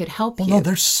you think could help you? No,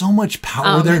 there's so much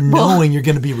power there knowing you're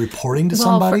going to be reporting to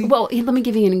somebody. Let me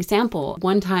give you an example.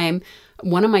 One time,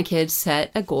 one of my kids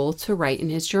set a goal to write in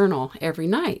his journal every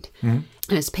night. Mm-hmm.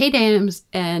 And it's payday,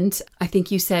 and I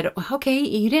think you said, okay,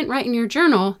 you didn't write in your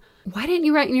journal. Why didn't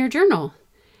you write in your journal?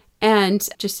 And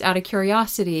just out of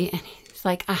curiosity, and he's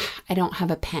like, I don't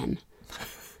have a pen.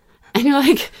 And you're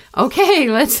like, okay,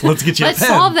 let's get you a pen.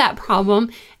 Solve that problem.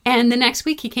 And the next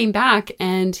week he came back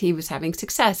and he was having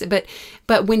success.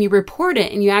 But when you report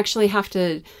it and you actually have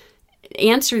to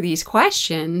answer these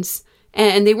questions,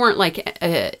 and they weren't like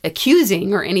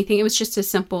accusing or anything, it was just a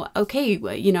simple, okay,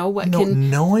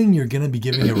 knowing you're going to be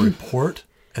giving a report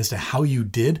as to how you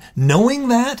did, knowing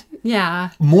that, yeah,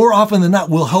 more often than not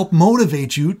will help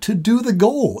motivate you to do the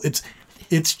goal.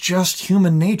 It's just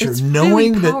human nature. It's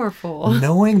really powerful.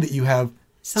 Knowing that you have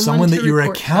someone that you're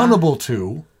accountable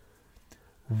to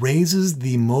raises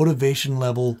the motivation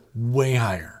level way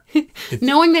higher.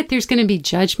 Knowing that there's going to be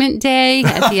judgment day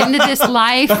at the end of this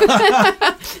life,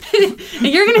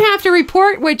 you're going to have to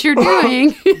report what you're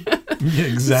doing. Yeah,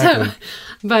 exactly.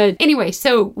 But anyway,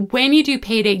 so when you do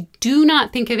payday, do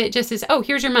not think of it just as, oh,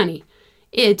 here's your money.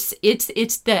 It's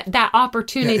that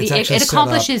opportunity. Yeah, it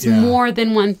accomplishes more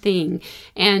than one thing.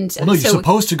 And you're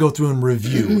supposed to go through and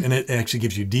review, and it actually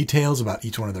gives you details about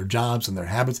each one of their jobs and their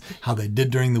habits, how they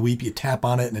did during the week. You tap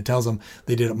on it, and it tells them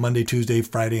they did it Monday, Tuesday,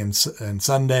 Friday, and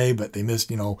Sunday, but they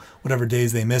missed, whatever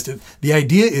days they missed it. The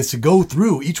idea is to go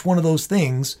through each one of those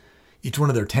things, each one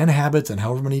of their 10 habits and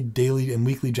however many daily and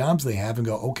weekly jobs they have, and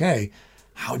go, okay,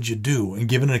 how'd you do? And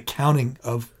give an accounting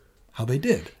of how they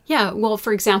did. Yeah. Well,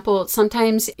 for example,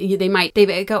 sometimes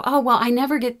they go, oh, well, I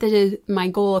never get my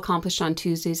goal accomplished on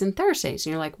Tuesdays and Thursdays.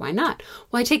 And you're like, why not?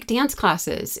 Well, I take dance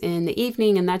classes in the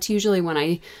evening, and that's usually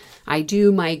when I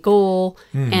do my goal.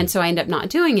 And so I end up not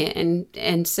doing it.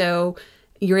 And so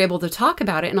you're able to talk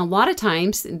about it. And a lot of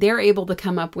times they're able to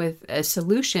come up with a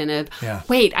solution of,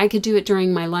 wait, I could do it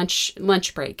during my lunch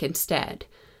break instead.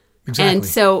 Exactly. And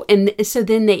so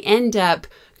then they end up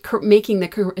making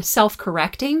the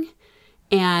self-correcting.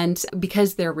 And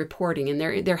because they're reporting and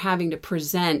they're having to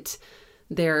present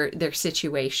their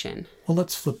situation. Well,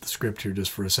 let's flip the script here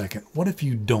just for a second. What if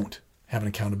you don't have an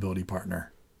accountability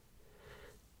partner?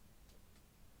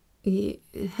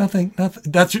 Nothing.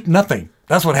 That's nothing.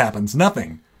 That's what happens.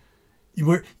 Nothing.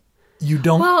 You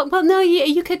don't. Well, no.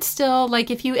 You could still,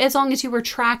 like, as long as you were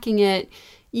tracking it,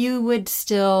 you would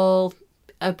still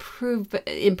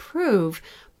improve.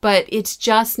 but it's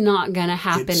just not going to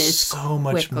happen it's as so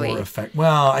much quickly. more effective.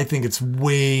 Well, I think it's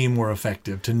way more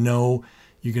effective to know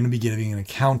you're going to be giving an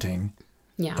accounting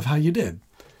of how you did.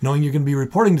 Knowing you're going to be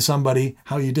reporting to somebody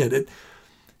how you did it.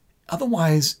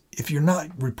 Otherwise, if you're not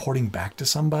reporting back to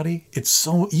somebody, it's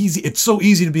so easy. It's so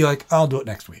easy to be like, I'll do it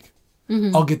next week.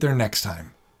 I'll get there next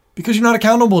time. Because you're not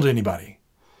accountable to anybody.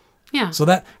 Yeah. So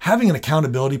that having an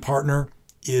accountability partner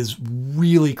is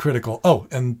really critical. Oh,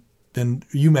 and then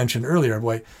you mentioned earlier,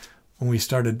 boy, when we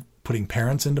started putting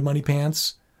parents into Money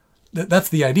Pants, that's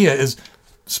the idea is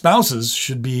spouses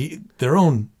should be their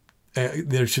own.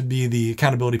 There should be the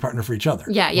accountability partner for each other.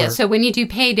 Yeah. So when you do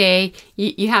payday,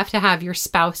 you have to have your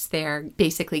spouse there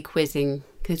basically quizzing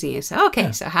you. So,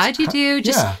 okay, so how'd you do?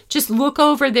 Just look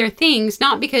over their things,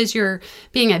 not because you're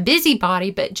being a busybody,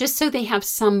 but just so they have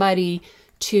somebody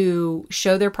to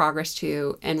show their progress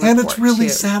to and report it's really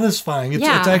to. satisfying. It's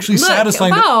actually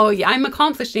satisfying. Wow, I'm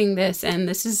accomplishing this, and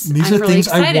these are really things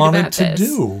excited I wanted about to this.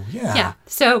 do. Yeah.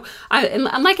 So,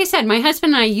 like I said, my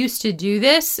husband and I used to do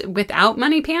this without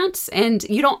Money Pants, and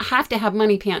you don't have to have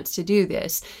Money Pants to do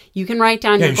this. You can write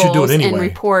down your you should do goals it anyway. and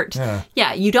report.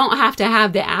 Yeah, you don't have to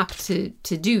have the app to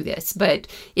do this, but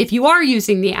if you are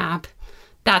using the app,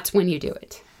 that's when you do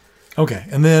it. Okay,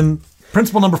 and then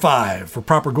principle number 5 for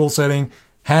proper goal setting.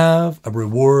 Have a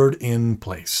reward in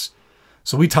place.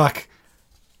 So we talk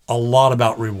a lot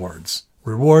about rewards.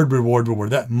 Reward.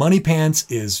 That Money Pants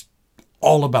is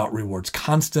all about rewards.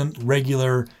 Constant,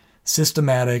 regular,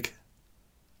 systematic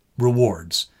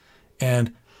rewards.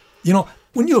 And,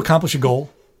 when you accomplish a goal,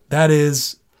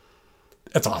 that's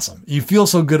awesome. You feel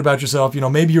so good about yourself.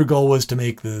 Maybe your goal was to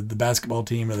make the basketball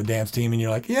team or the dance team, and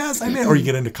you're like, yes, I made it. Or you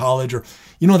get into college, or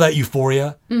that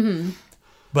euphoria. Mm-hmm.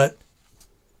 But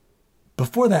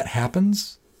before that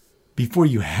happens, before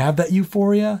you have that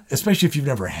euphoria, especially if you've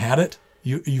never had it,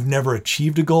 you've never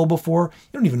achieved a goal before,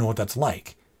 you don't even know what that's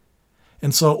like.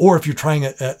 And so, or if you're trying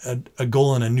a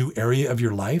goal in a new area of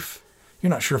your life,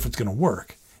 you're not sure if it's going to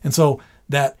work. And so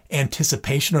that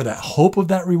anticipation or that hope of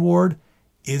that reward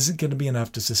isn't going to be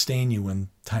enough to sustain you when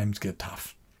times get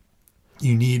tough.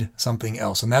 You need something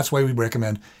else. And that's why we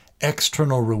recommend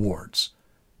external rewards.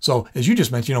 So as you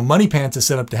just mentioned, Money Pants is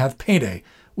set up to have payday,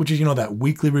 which is, that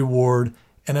weekly reward.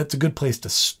 And it's a good place to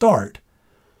start.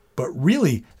 But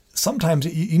really, sometimes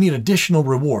you need additional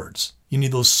rewards. You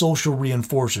need those social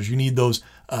reinforcers. You need those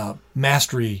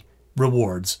mastery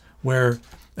rewards where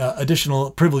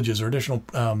additional privileges or additional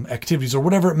activities or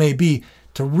whatever it may be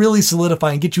to really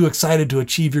solidify and get you excited to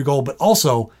achieve your goal. But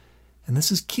also, and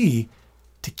this is key,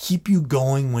 to keep you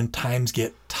going when times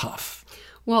get tough.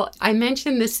 Well, I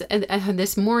mentioned this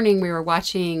this morning.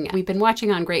 We've been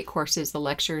watching on Great Courses, the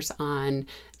lectures on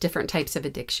different types of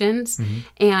addictions. Mm-hmm.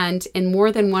 And in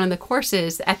more than one of the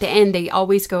courses, at the end, they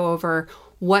always go over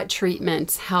what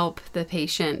treatments help the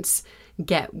patients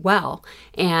get well.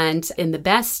 And in the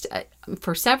best,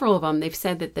 for several of them, they've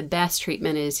said that the best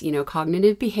treatment is,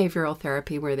 cognitive behavioral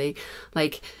therapy, where they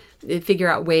figure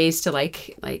out ways to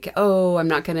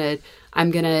I'm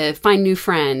going to find new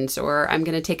friends, or I'm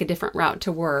going to take a different route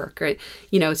to work, or,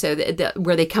 so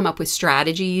where they come up with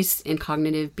strategies in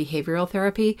cognitive behavioral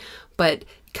therapy, but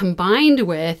combined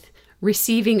with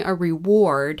receiving a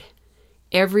reward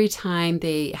every time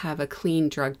they have a clean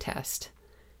drug test.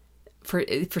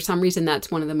 For some reason, that's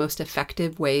one of the most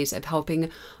effective ways of helping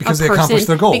because a person, they accomplish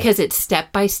their goal. Because it's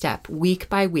step by step, week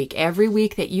by week. Every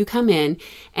week that you come in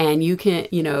and you can,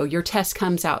 your test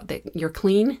comes out that you're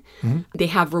clean, mm-hmm. They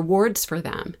have rewards for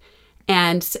them.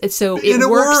 And so it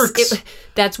works.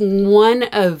 That's one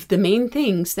of the main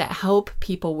things that help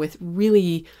people with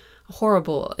really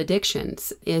horrible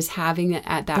addictions is having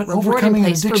that reward in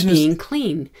place for being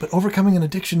clean. But overcoming an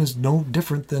addiction is no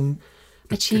different than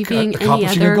achieving any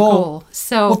other goal.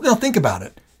 So, now think about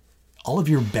it. All of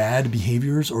your bad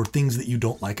behaviors or things that you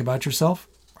don't like about yourself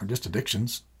are just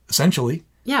addictions, essentially.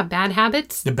 Yeah, bad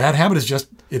habits. The bad habit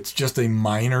is just a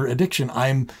minor addiction.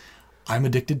 I'm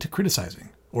addicted to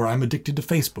criticizing, or I'm addicted to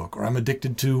Facebook, or I'm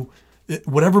addicted to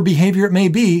whatever behavior it may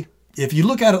be. If you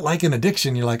look at it like an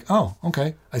addiction, you're like, oh,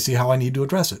 okay, I see how I need to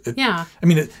address it.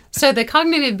 So the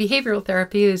cognitive behavioral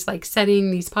therapy is like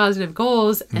setting these positive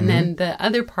goals, and mm-hmm. then the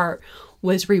other part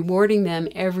was rewarding them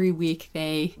every week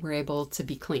they were able to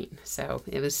be clean. So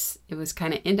it was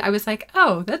kind of, and I was like,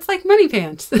 oh, that's like Money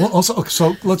Pants. Well, also,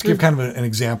 so let's give kind of an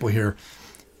example here.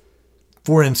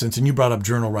 For instance, and you brought up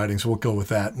journal writing, so we'll go with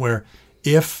that, where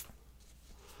if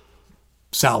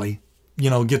Sally,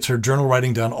 gets her journal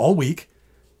writing done all week,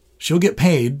 she'll get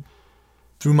paid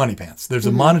through Money Pants. There's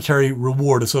mm-hmm. a monetary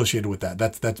reward associated with that.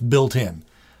 That's built in.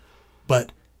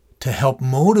 But to help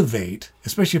motivate,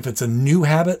 especially if it's a new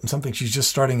habit and something she's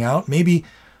just starting out, maybe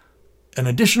an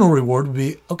additional reward would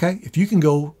be, okay, if you can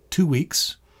go 2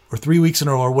 weeks or 3 weeks in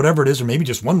a row or whatever it is, or maybe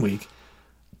just 1 week,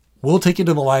 we'll take you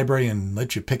to the library and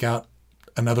let you pick out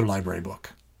another library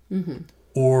book. Mm-hmm.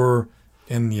 Or,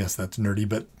 and yes, that's nerdy,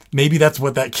 but maybe that's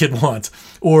what that kid wants.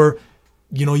 Or,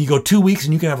 you know, you go 2 weeks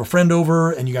and you can have a friend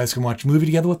over and you guys can watch a movie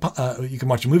together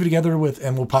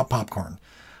and we'll pop popcorn.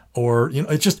 Or, you know,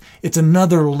 it's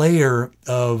another layer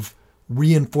of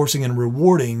reinforcing and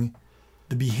rewarding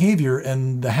the behavior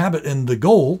and the habit and the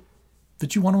goal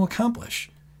that you want to accomplish.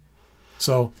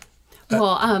 So,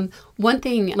 one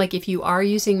thing, like if you are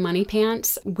using Money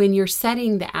Pants, when you're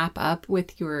setting the app up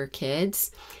with your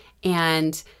kids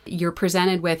and you're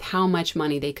presented with how much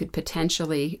money they could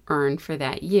potentially earn for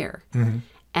that year, mm-hmm.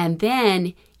 and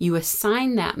then you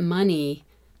assign that money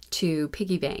to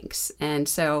piggy banks. And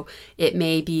so it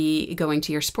may be going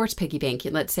to your sports piggy bank.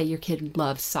 Let's say your kid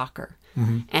loves soccer.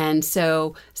 Mm-hmm. And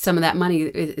so some of that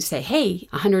money, say, hey,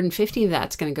 150 of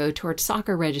that's going to go towards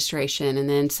soccer registration, and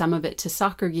then some of it to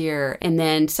soccer gear, and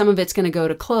then some of it's going to go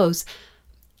to clothes.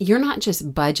 You're not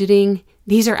just budgeting.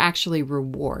 These are actually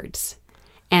rewards.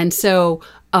 And so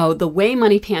the way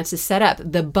Money Pants is set up,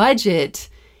 the budget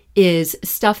is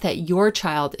stuff that your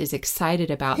child is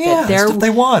excited about. Yeah, that stuff they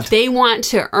want. They want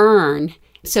to earn.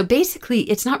 So basically,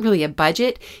 it's not really a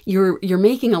budget. You're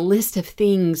making a list of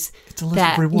things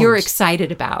that you're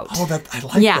excited about. Oh, I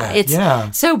like that.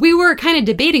 Yeah. So we were kind of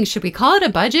debating, should we call it a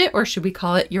budget or should we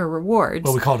call it your rewards?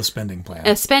 Well, we call it a spending plan.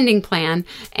 A spending plan.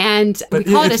 And we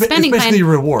call it a spending plan. It's basically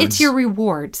rewards. It's your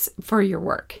rewards for your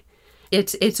work.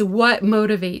 It's what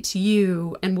motivates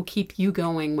you and will keep you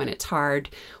going when it's hard,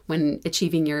 when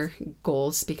achieving your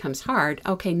goals becomes hard.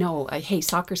 Okay, no, hey,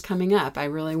 soccer's coming up. I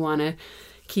really want to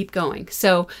keep going.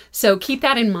 So keep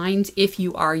that in mind if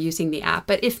you are using the app.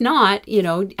 But if not, you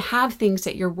know, have things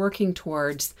that you're working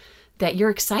towards that you're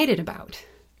excited about.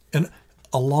 And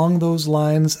along those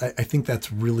lines, I think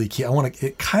that's really key.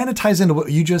 It kind of ties into what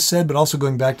you just said, but also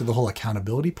going back to the whole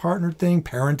accountability partner thing,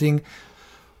 parenting,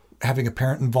 having a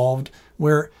parent involved,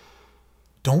 where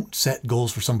don't set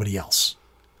goals for somebody else.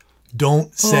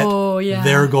 Don't set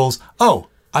their goals. Oh,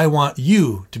 I want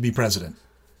you to be president.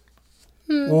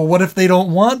 Well, what if they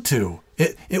don't want to?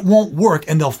 It won't work,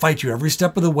 and they'll fight you every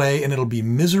step of the way, and it'll be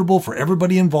miserable for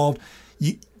everybody involved.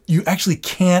 You actually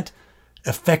can't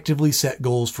effectively set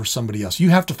goals for somebody else.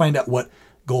 You have to find out what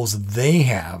goals they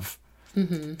have.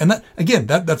 Mm-hmm. And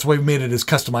that's why we made it as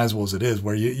customizable as it is,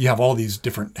 where you have all these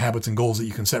different habits and goals that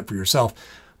you can set for yourself.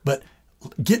 But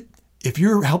if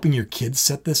you're helping your kids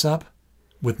set this up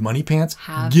with Money Pants,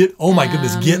 get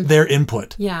their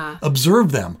input. Yeah.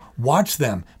 Observe them, watch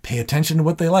them, pay attention to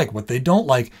what they like, what they don't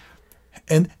like.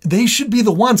 And they should be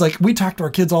the ones, like we talk to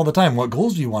our kids all the time, what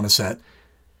goals do you want to set?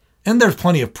 And there's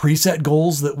plenty of preset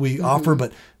goals that we offer,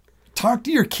 but talk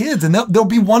to your kids, and there'll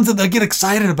be ones that they'll get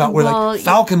excited about. Where like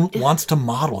Falcon wants to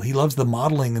model. He loves the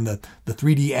modeling and the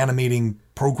 3D animating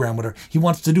program. Whatever he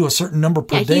wants to do a certain number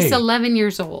per day. He's 11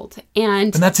 years old,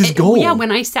 and that's his goal. Yeah,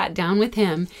 when I sat down with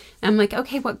him, I'm like,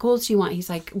 okay, what goals do you want? He's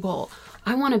like, well,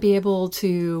 I want to be able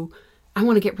to. I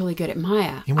want to get really good at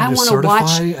Maya. I want to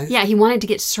watch. Yeah, he wanted to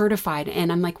get certified. And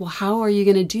I'm like, well, how are you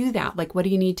going to do that? Like, what do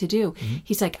you need to do? Mm-hmm.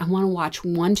 He's like, I want to watch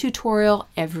one tutorial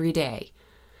every day.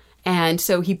 And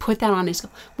so he put that on his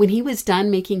goal. When he was done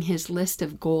making his list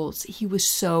of goals, he was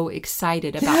so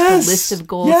excited about the list of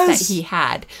goals that he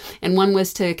had. And one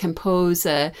was to compose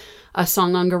a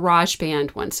song on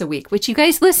GarageBand once a week, which you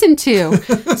guys listen to.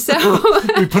 So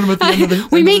we put them at the end of the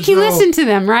we make you listen to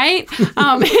them, right?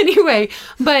 Anyway,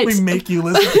 but we make you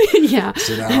listen. Yeah,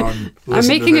 sit down. I'm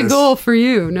making a goal for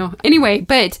you. No, anyway,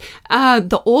 but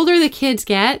the older the kids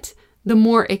get, the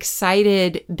more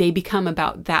excited they become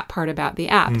about that part about the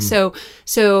app.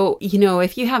 So, you know,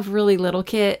 if you have really little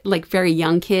like very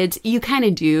young kids, you kind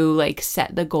of do like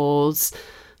set the goals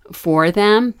for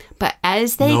them. But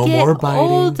as they get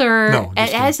older,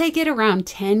 as they get around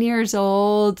 10 years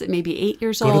old, maybe 8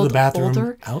 years old, go to the bathroom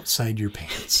older, outside your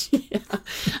pants.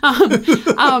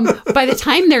 By the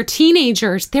time they're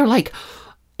teenagers, they're like,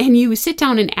 and you sit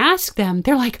down and ask them,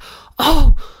 they're like,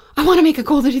 oh, I want to make a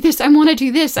goal to do this. I want to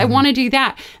do this. I want to do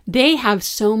that. They have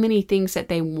so many things that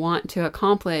they want to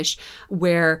accomplish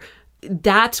where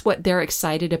that's what they're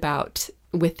excited about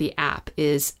with the app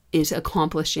is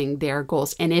accomplishing their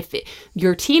goals. And if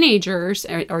your teenagers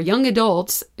or young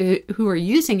adults who are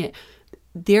using it,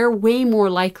 they're way more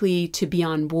likely to be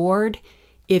on board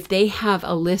if they have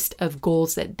a list of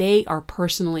goals that they are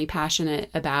personally passionate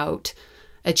about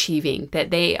achieving,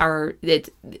 that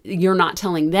you're not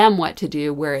telling them what to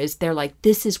do, whereas they're like,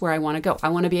 this is where I want to go. I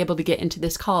want to be able to get into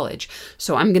this college,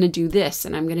 so I'm going to do this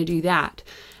and I'm going to do that.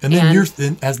 And then you're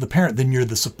as the parent, then you're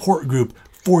the support group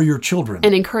for your children.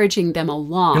 And encouraging them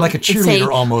along. You're like a cheerleader saying,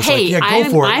 almost. Hey, like, yeah, go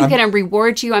for it. I'm going to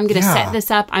reward you. I'm going to Yeah. set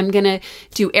this up. I'm going to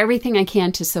do everything I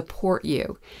can to support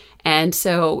you. And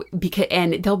so,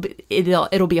 it'll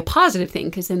be a positive thing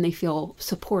because then they feel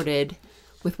supported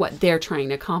with what they're trying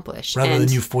to accomplish. Rather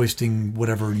than you foisting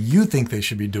whatever you think they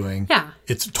should be doing. Yeah.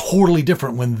 It's totally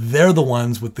different when they're the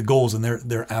ones with the goals and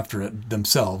they're after it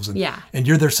themselves. And, Yeah. and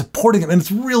you're there supporting them. And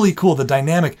it's really cool. The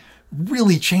dynamic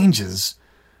really changes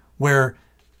where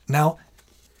now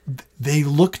they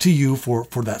look to you for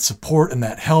that support and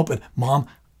that help. And Mom,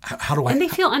 how do I... And they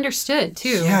feel understood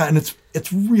too. Yeah, and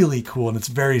it's really cool and it's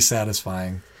very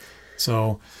satisfying.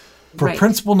 So for Right.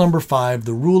 principle number 5,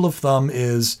 the rule of thumb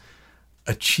is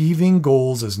achieving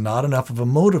goals is not enough of a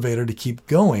motivator to keep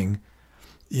going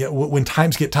when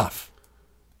times get tough.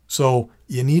 So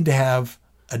you need to have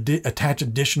attach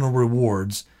additional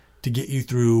rewards to get you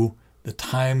through the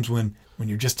times when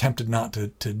you're just tempted not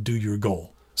to do your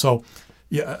goal. So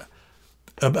yeah,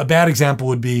 a bad example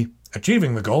would be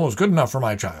achieving the goal is good enough for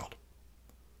my child.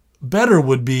 Better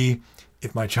would be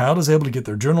if my child is able to get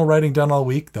their journal writing done all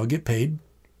week, they'll get paid,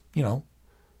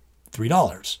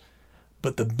 $3.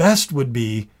 But the best would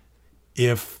be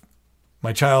if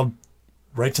my child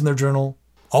writes in their journal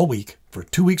all week for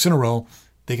 2 weeks in a row,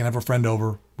 they can have a friend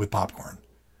over with popcorn.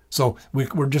 So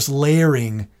we're just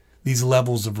layering these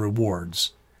levels of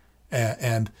rewards.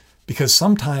 And because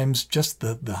sometimes just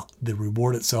the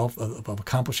reward itself of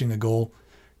accomplishing a goal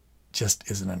just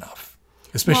isn't enough,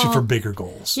 especially for bigger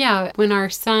goals. Yeah. When our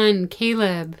son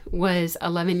Caleb was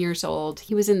 11 years old,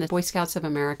 he was in the Boy Scouts of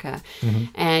America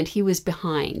and he was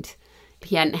behind.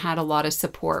 He hadn't had a lot of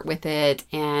support with it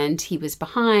and he was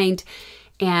behind.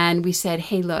 And we said,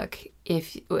 hey, look,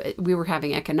 if we were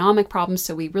having economic problems,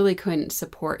 so we really couldn't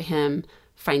support him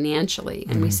financially.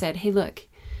 And we said, hey, look,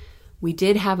 we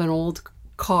did have an old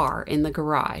car in the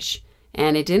garage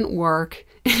and it didn't work.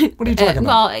 What are you talking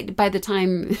about? Well, by the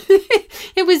time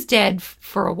it was dead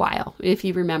for a while, if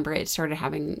you remember, it started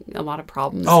having a lot of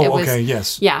problems. Oh, it okay, was,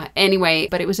 yes. Yeah, anyway,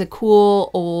 but it was a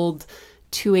cool old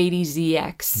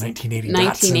 280ZX. 1980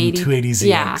 Datsun 280ZX.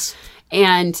 Yeah.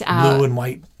 And blue and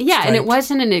white. Yeah, striped. and it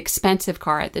wasn't an expensive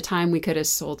car at the time. We could have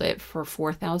sold it for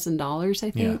 $4,000,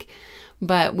 I think. Yeah.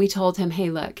 But we told him, hey,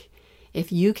 look,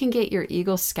 if you can get your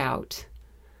Eagle Scout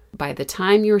by the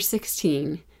time you're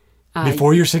 16,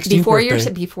 before your 16th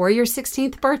birthday. Before your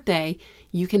 16th birthday,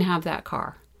 you can have that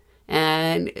car.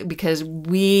 And because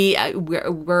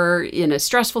we're in a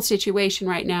stressful situation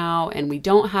right now and we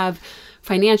don't have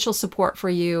financial support for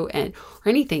you or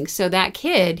anything. So that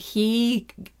kid, he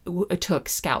took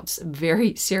Scouts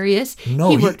very serious. He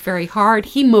worked very hard.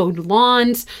 He mowed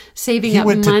lawns, saving up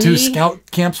money. He went to 2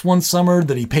 Scout camps one summer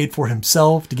that he paid for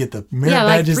himself to get the merit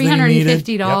badges that he needed.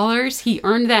 $350. Yep. He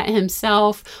earned that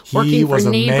himself working he for was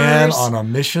neighbors. A man on a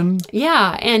mission.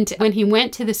 Yeah, and when he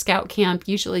went to the Scout camp,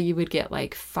 usually you would get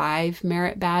like 5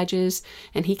 merit badges,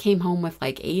 and he came home with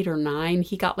like 8 or 9.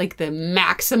 He got like the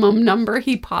maximum number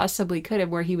he possibly could have,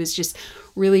 where he was just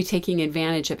really taking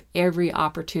advantage of every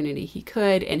opportunity he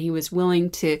could, and he was willing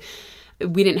to.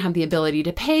 We didn't have the ability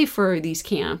to pay for these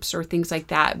camps or things like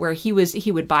that, where he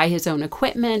would buy his own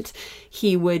equipment.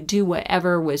 He would do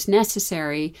whatever was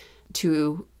necessary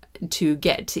to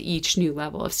get to each new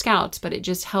level of Scouts. But it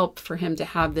just helped for him to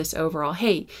have this overall,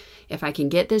 hey, if I can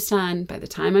get this done by the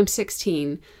time I'm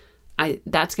 16,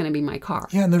 that's going to be my car.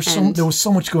 Yeah, and there was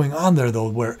so much going on there, though,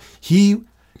 where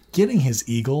getting his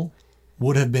Eagle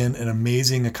would have been an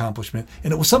amazing accomplishment.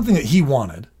 And it was something that he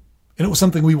wanted. And it was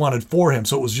something we wanted for him.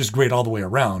 So it was just great all the way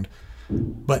around.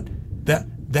 But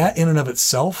that in and of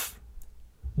itself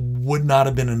would not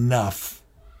have been enough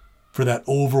for that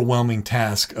overwhelming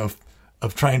task of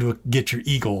trying to get your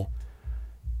Eagle.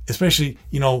 Especially,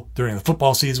 during the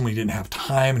football season when he didn't have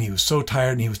time and he was so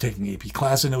tired and he was taking AP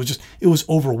classes. And it was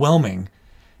overwhelming.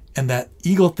 And that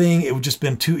Eagle thing, it would just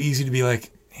been too easy to be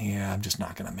like, yeah, I'm just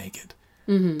not going to make it.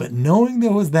 Mm-hmm. But knowing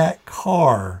there was that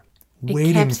car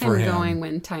waiting for him. It kept him going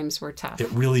when times were tough.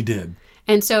 It really did.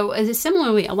 And so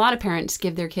similarly, a lot of parents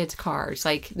give their kids cars,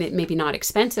 like maybe not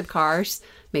expensive cars,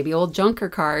 maybe old junker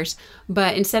cars,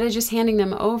 but instead of just handing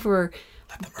them over,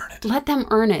 let them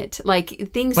earn it.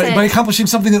 Like things by accomplishing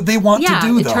something that they want to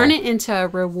do, though. Turn it into a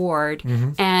reward.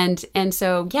 Mm-hmm. And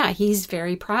so, he's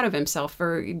very proud of himself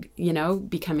for,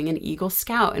 becoming an Eagle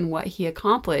Scout and what he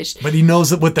accomplished. But he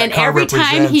knows what that car represents. And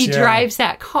every time he drives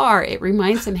that car, it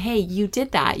reminds him, hey, you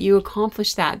did that. You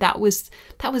accomplished that. That was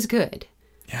good.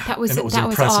 Yeah, that was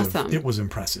impressive. Awesome. It was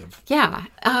impressive. Yeah.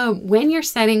 When you're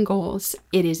setting goals,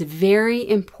 it is very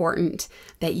important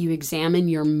that you examine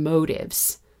your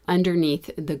motives underneath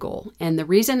the goal. And the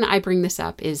reason I bring this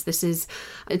up is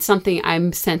it's something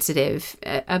I'm sensitive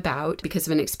about because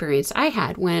of an experience I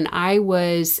had. When I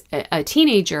was a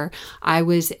teenager, I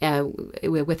was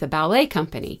with a ballet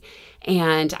company,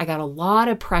 and I got a lot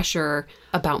of pressure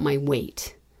about my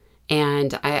weight.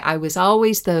 And I was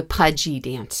always the pudgy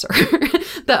dancer,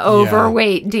 the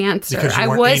overweight dancer. Because you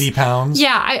weren't 80 pounds?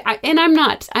 Yeah, and I'm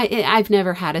not. I've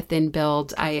never had a thin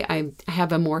build. I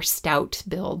have a more stout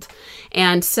build.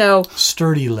 And so...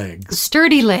 Sturdy legs.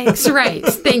 Sturdy legs, right.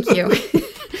 Thank you.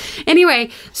 Anyway,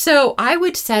 so I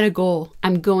would set a goal.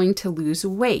 I'm going to lose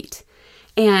weight.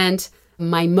 And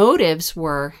my motives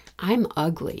were, I'm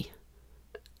ugly.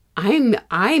 I'm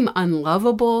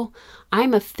unlovable.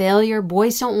 I'm a failure.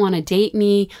 Boys don't want to date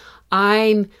me.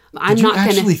 I'm not going to. Did you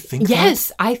actually think that?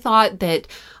 Yes, I thought that.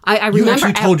 I you remember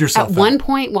actually told yourself at that. one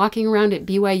point walking around at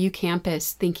BYU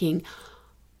campus thinking,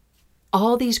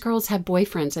 all these girls have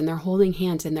boyfriends and they're holding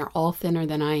hands and they're all thinner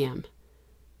than I am.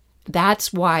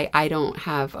 That's why I don't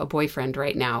have a boyfriend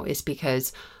right now, is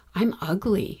because I'm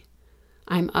ugly.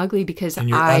 I'm ugly because and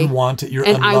you're unwanted. You're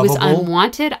unlovable. I was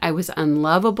unwanted. I was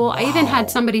unlovable. Wow. I even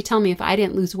had somebody tell me if I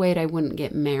didn't lose weight, I wouldn't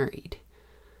get married.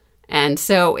 And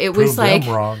so it was like,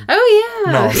 wrong. Oh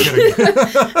yeah. No, I'm kidding.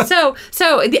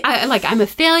 I'm a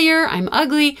failure. I'm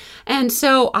ugly. And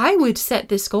so I would set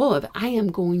this goal of, I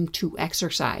am going to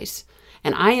exercise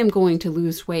and I am going to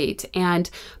lose weight.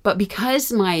 But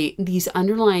because these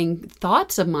underlying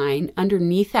thoughts of mine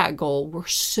underneath that goal were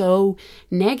so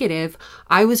negative,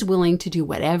 I was willing to do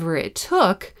whatever it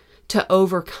took to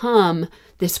overcome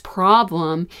this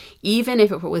problem, even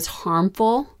if it was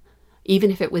harmful,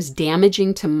 even if it was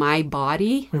damaging to my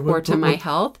body or to my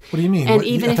health. What do you mean? And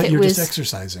even I if thought it you were was just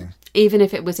exercising. Even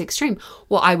if it was extreme,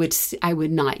 well, I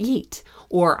would not eat,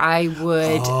 or I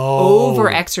would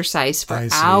over-exercise for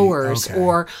hours, okay.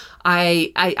 Or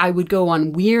I would go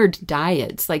on weird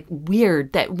diets, like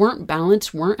weird, that weren't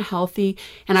balanced, weren't healthy,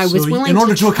 and I was willing to in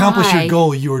order to accomplish try. your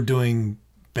goal, you were doing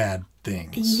bad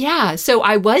things. Yeah, so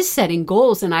I was setting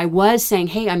goals, and I was saying,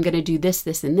 hey, I'm going to do this,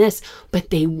 this, and this, but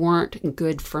they weren't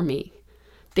good for me.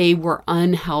 They were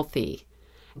unhealthy.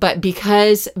 But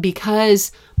because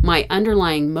my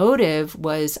underlying motive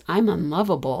was, I'm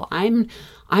unlovable, I'm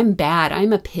bad,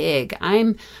 I'm a pig,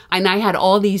 and I had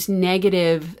all these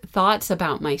negative thoughts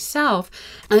about myself.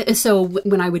 So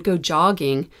when I would go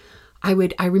jogging, I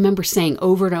remember saying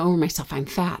over and over myself, I'm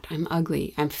fat, I'm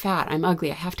ugly, I'm fat, I'm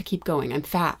ugly, I have to keep going, I'm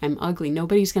fat, I'm ugly,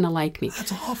 nobody's gonna like me.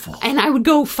 That's awful. And I would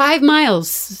go 5 miles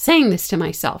saying this to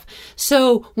myself.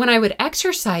 So when I would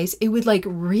exercise, it would like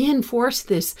reinforce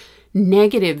this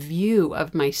negative view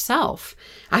of myself.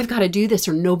 I've got to do this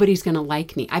or nobody's going to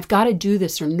like me. I've got to do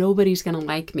this or nobody's going to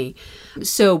like me.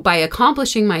 So by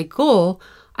accomplishing my goal,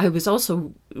 I was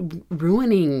also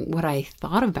ruining what I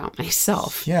thought about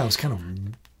myself. Yeah, it was kind of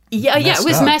it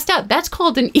was messed up. That's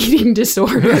called an eating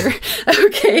disorder.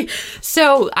 Okay.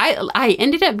 So I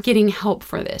ended up getting help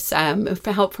for this.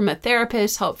 Help from a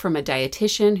therapist, help from a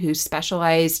dietitian who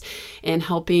specialized in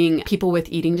helping people with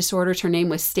eating disorders. Her name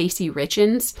was Stacy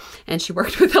Richens, and she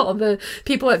worked with all the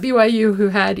people at BYU who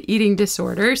had eating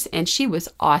disorders, and she was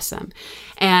awesome.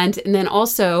 And then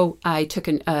also I took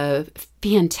a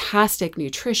fantastic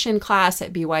nutrition class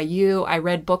at BYU. I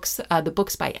read the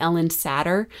books by Ellen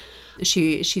Satter.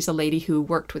 She's a lady who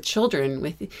worked with children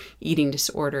with eating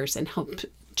disorders and helped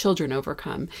children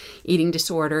overcome eating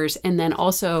disorders. And then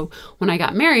also when I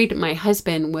got married, my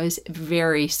husband was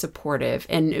very supportive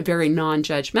and very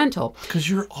non-judgmental. Because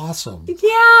you're awesome.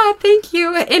 Yeah, thank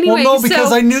you. Anyway, well, no,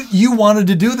 because I knew you wanted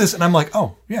to do this, and I'm like,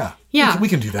 oh, yeah, we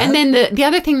can do that. And then the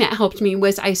other thing that helped me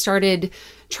was I started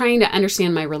trying to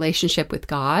understand my relationship with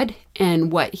God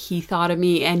and what he thought of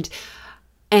me.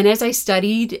 And as I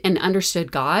studied and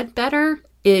understood God better,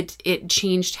 it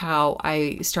changed how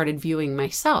I started viewing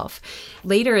myself.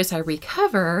 Later, as I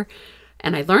recover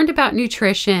and I learned about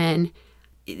nutrition,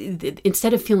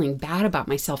 instead of feeling bad about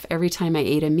myself every time I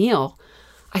ate a meal,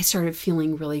 I started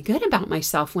feeling really good about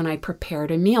myself when I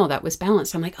prepared a meal that was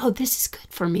balanced. I'm like, oh, this is good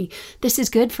for me. This is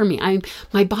good for me.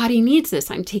 My body needs this.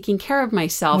 I'm taking care of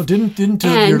myself. Well, didn't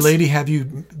your lady have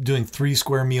you doing 3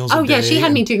 square meals a day? Oh, yeah. She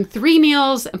had me doing 3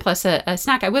 meals and plus a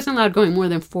snack. I wasn't allowed going more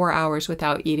than 4 hours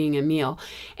without eating a meal.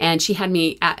 And she had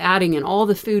me adding in all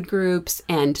the food groups.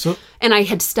 And I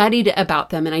had studied about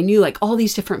them. And I knew like all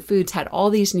these different foods had all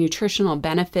these nutritional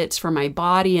benefits for my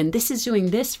body. And this is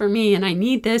doing this for me. And I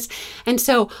need this. And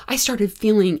so I started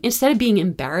feeling, instead of being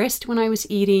embarrassed when I was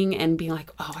eating and being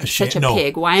like, oh, I'm such a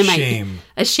pig. Why am I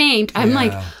ashamed? I'm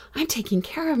like, I'm taking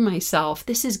care of myself.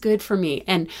 This is good for me.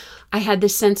 And I had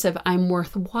this sense of I'm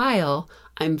worthwhile,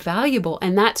 I'm valuable,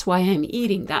 and that's why I'm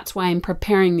eating. That's why I'm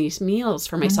preparing these meals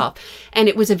for myself. And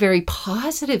it was a very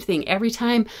positive thing. Every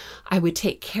time I would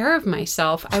take care of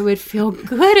myself, I would feel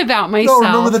good about myself. No,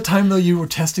 remember the time, though, you were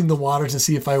testing the water to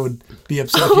see if I would be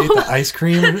upset if you ate the ice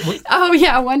cream? Oh,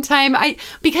 yeah. One time,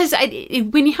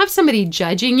 when you have somebody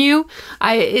judging you,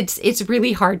 it's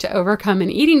really hard to overcome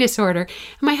an eating disorder.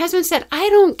 And my husband said, I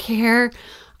don't care.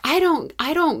 I don't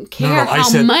care how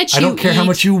much you eat. I don't care how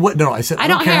much you weigh. No, I said I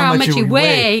don't care how much you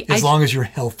weigh as long as you're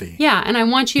healthy. Yeah, and I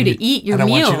want you to eat your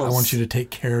meals. I want you to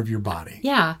take care of your body.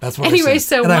 Yeah. That's what I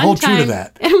said. And I hold true to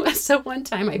that. So one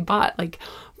time I bought like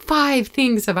 5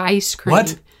 things of ice cream.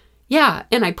 What? Yeah,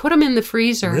 and I put them in the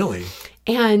freezer. Really?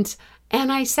 And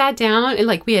I sat down, and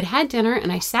like we had dinner,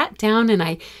 and I sat down and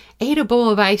I ate a bowl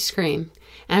of ice cream.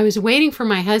 And I was waiting for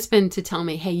my husband to tell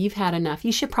me, hey, you've had enough.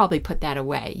 You should probably put that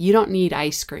away. You don't need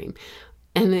ice cream.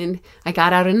 And then I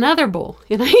got out another bowl,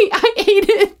 and I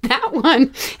ate that one.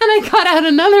 And I got out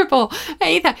another bowl. I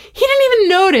ate that. He didn't even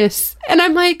notice. And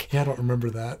I'm like... Yeah, I don't remember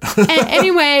that.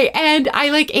 Anyway, and I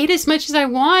like ate as much as I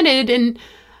wanted. And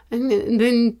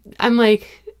then I'm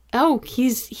like... Oh,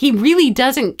 he really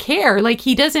doesn't care. Like,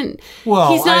 he doesn't...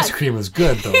 Well, ice cream is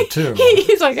good, though, too.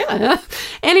 He's like,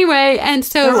 Anyway, and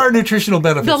so... There are nutritional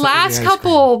benefits. The last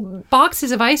couple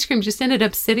boxes of ice cream just ended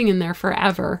up sitting in there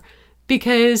forever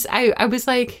because I was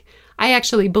like... I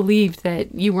actually believed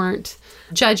that you weren't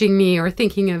judging me or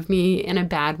thinking of me in a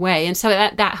bad way. And so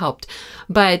that helped.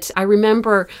 But I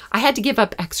remember I had to give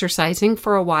up exercising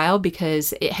for a while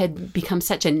because it had become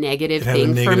such a negative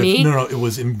thing for me. No, it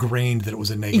was ingrained that it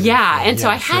was a negative thing. And so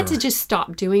I had to just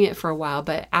stop doing it for a while.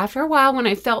 But after a while, when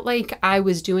I felt like I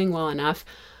was doing well enough,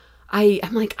 I'm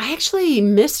like, I actually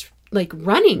miss like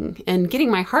running and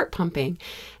getting my heart pumping.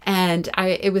 And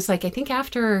it was like, I think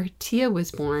after Tia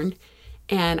was born,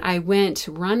 and I went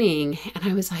running, and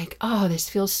I was like, oh, this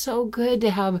feels so good to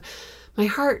have my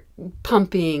heart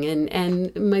pumping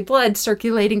and my blood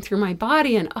circulating through my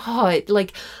body. And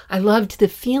I loved the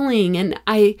feeling.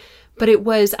 But it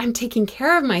was, I'm taking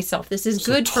care of myself. This is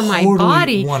good for my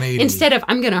body. 180. Instead of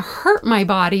I'm going to hurt my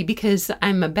body because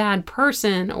I'm a bad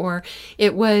person. Or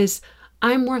it was,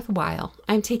 I'm worthwhile.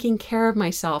 I'm taking care of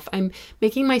myself. I'm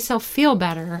making myself feel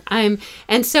better. And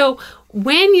so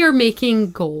when you're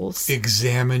making goals,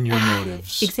 examine your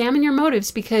motives. Examine your motives,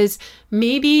 because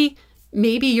maybe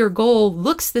your goal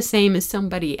looks the same as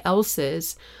somebody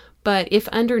else's, but if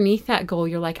underneath that goal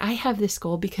you're like, I have this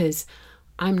goal because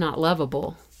I'm not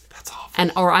lovable. That's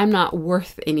awful. Or I'm not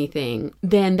worth anything,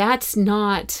 then it's an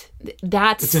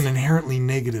inherently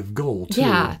negative goal too.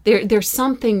 Yeah, there's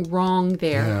something wrong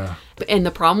there. Yeah. And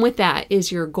the problem with that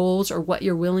is your goals, or what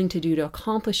you're willing to do to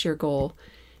accomplish your goal,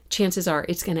 chances are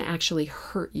it's going to actually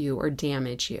hurt you or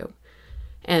damage you.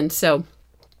 And so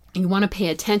you want to pay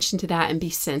attention to that and be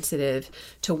sensitive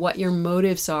to what your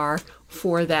motives are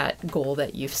for that goal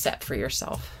that you've set for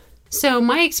yourself. So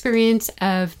my experience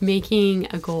of making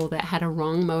a goal that had a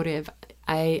wrong motive,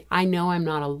 I know I'm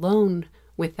not alone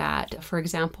with that. For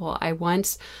example, I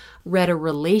once read a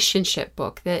relationship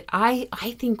book that I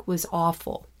think was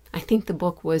awful. I think the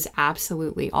book was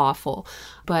absolutely awful.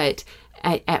 But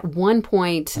at one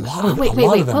point... Wait.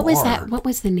 What was that? What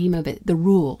was the name of it? The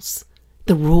Rules.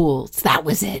 The Rules. That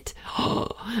was it.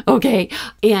 Okay.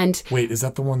 And... Wait, is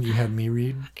that the one you had me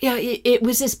read? Yeah, it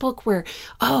was this book where,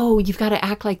 you've got to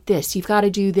act like this. You've got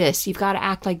to do this. You've got to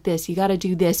act like this. You got to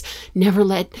do this. Never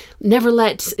let,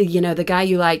 the guy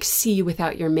you like see you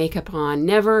without your makeup on.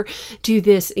 Never do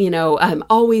this,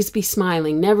 always be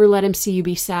smiling. Never let him see you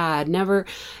be sad. Never.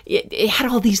 It had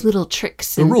all these little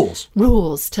tricks and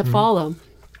rules to follow.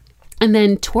 And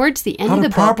then towards the end of the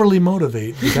book... How to properly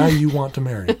motivate the guy you want to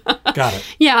marry. Got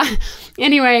it. Yeah.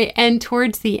 Anyway, and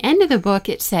towards the end of the book,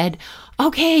 it said,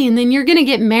 okay, and then you're going to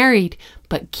get married.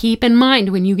 But keep in mind,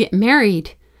 when you get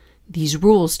married, these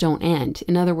rules don't end.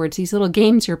 In other words, these little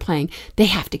games you're playing, they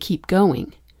have to keep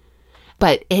going.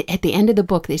 But at the end of the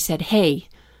book, they said, hey,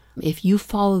 if you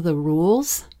follow the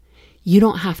rules, you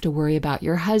don't have to worry about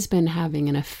your husband having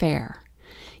an affair.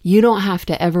 You don't have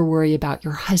to ever worry about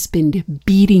your husband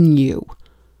beating you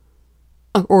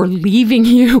or leaving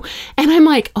you. And I'm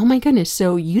like, oh my goodness,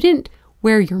 so you didn't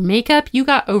wear your makeup, you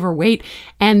got overweight,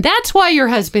 and that's why your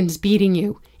husband's beating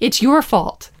you. It's your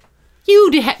fault.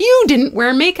 You didn't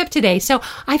wear makeup today. So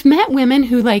I've met women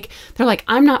who they're like,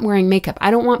 I'm not wearing makeup. I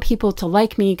don't want people to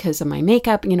like me because of my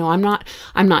makeup. I'm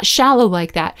not shallow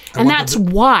like that. And that's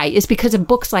why, is because of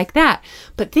books like that.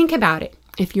 But think about it.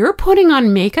 If you're putting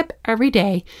on makeup every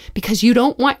day because you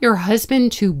don't want your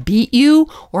husband to beat you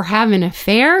or have an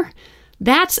affair,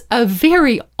 that's a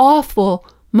very awful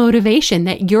motivation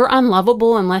that you're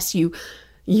unlovable unless you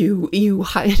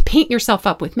paint yourself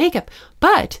up with makeup.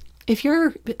 But if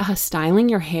you're styling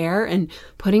your hair and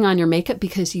putting on your makeup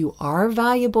because you are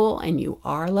valuable and you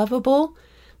are lovable,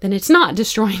 then it's not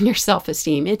destroying your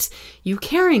self-esteem. It's you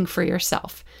caring for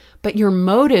yourself. But your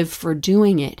motive for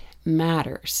doing it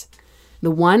matters.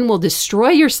 The one will destroy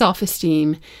your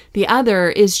self-esteem. The other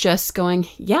is just going,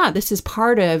 yeah, this is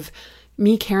part of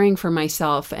me caring for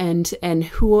myself and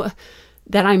who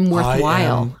that I'm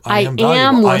worthwhile. I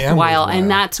am worthwhile, and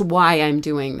that's why I'm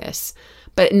doing this.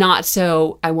 But not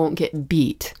so I won't get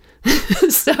beat.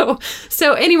 so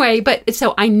anyway,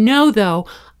 so I know though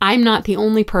I'm not the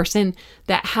only person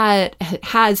that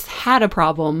has had a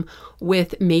problem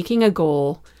with making a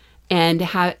goal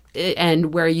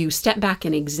and where you step back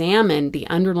and examine the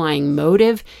underlying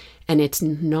motive, and it's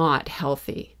not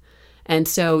healthy. And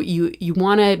so you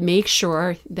want to make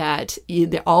sure that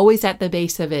always at the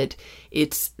base of it,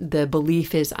 it's the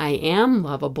belief is I am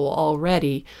lovable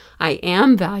already. I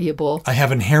am valuable. I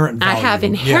have inherent value. I have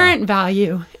inherent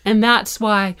value. And that's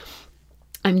why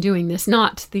I'm doing this,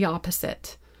 not the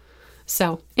opposite.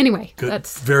 So anyway,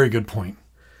 that's very good point.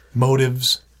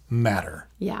 Motives matter.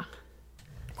 Yeah.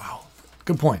 Wow.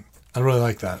 Good point. I really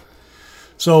like that.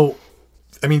 So,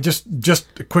 I mean, just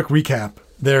a quick recap.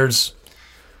 There's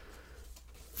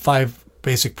 5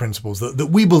 basic principles that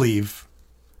we believe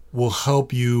will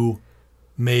help you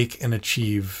make and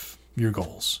achieve your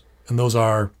goals. And those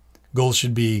are, goals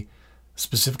should be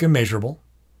specific and measurable,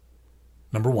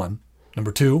 number 1.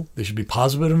 Number 2, they should be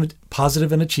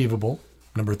positive and achievable.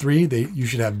 Number 3, you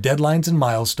should have deadlines and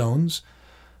milestones.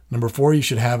 Number 4, you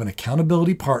should have an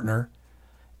accountability partner.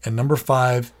 And number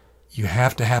 5, you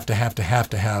have to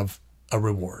have a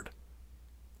reward.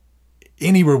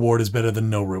 Any reward is better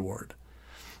than no reward.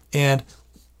 And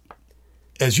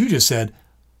as you just said,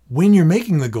 when you're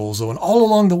making the goals, though, and all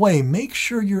along the way, make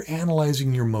sure you're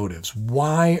analyzing your motives.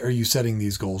 Why are you setting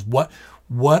these goals? What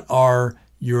are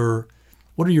your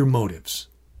motives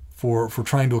for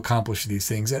trying to accomplish these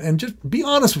things? And just be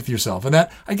honest with yourself. And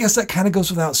that, I guess that kind of goes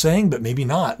without saying, but maybe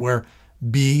not, where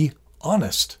be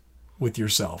honest with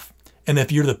yourself. And if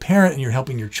you're the parent and you're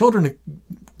helping your children to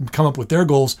come up with their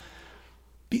goals,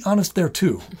 be honest there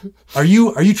too. Are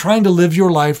you trying to live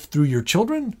your life through your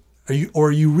children?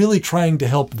 Are you really trying to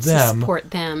help them?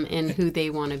 Support them in who they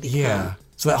want to become. Yeah.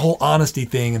 So that whole honesty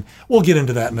thing, and we'll get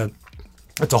into that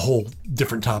it's a whole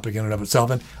different topic in and of itself.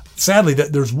 And sadly,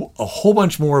 there's a whole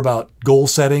bunch more about goal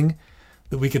setting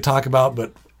that we could talk about,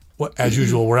 but as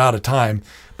usual, we're out of time.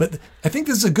 But I think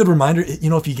this is a good reminder,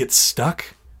 if you get stuck,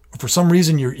 for some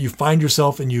reason you find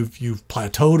yourself and you've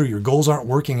plateaued or your goals aren't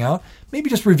working out, maybe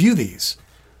just review these.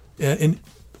 And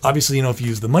obviously, if you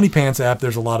use the Money Pants app,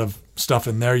 there's a lot of stuff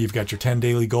in there. You've got your 10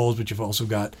 daily goals, but you've also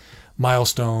got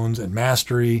milestones and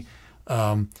mastery.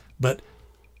 But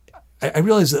I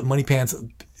realize that Money Pants,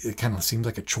 it kind of seems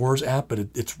like a chores app, but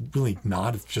it's really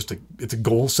not. It's just it's a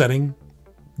goal setting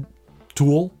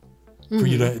tool for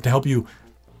you to help you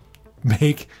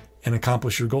make and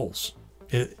accomplish your goals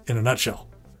in a nutshell.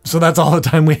 So that's all the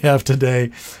time we have today.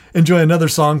 Enjoy another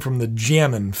song from the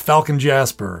Jammin' Falcon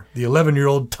Jasper, the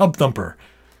 11-year-old Tub Thumper.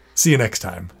 See you next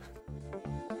time.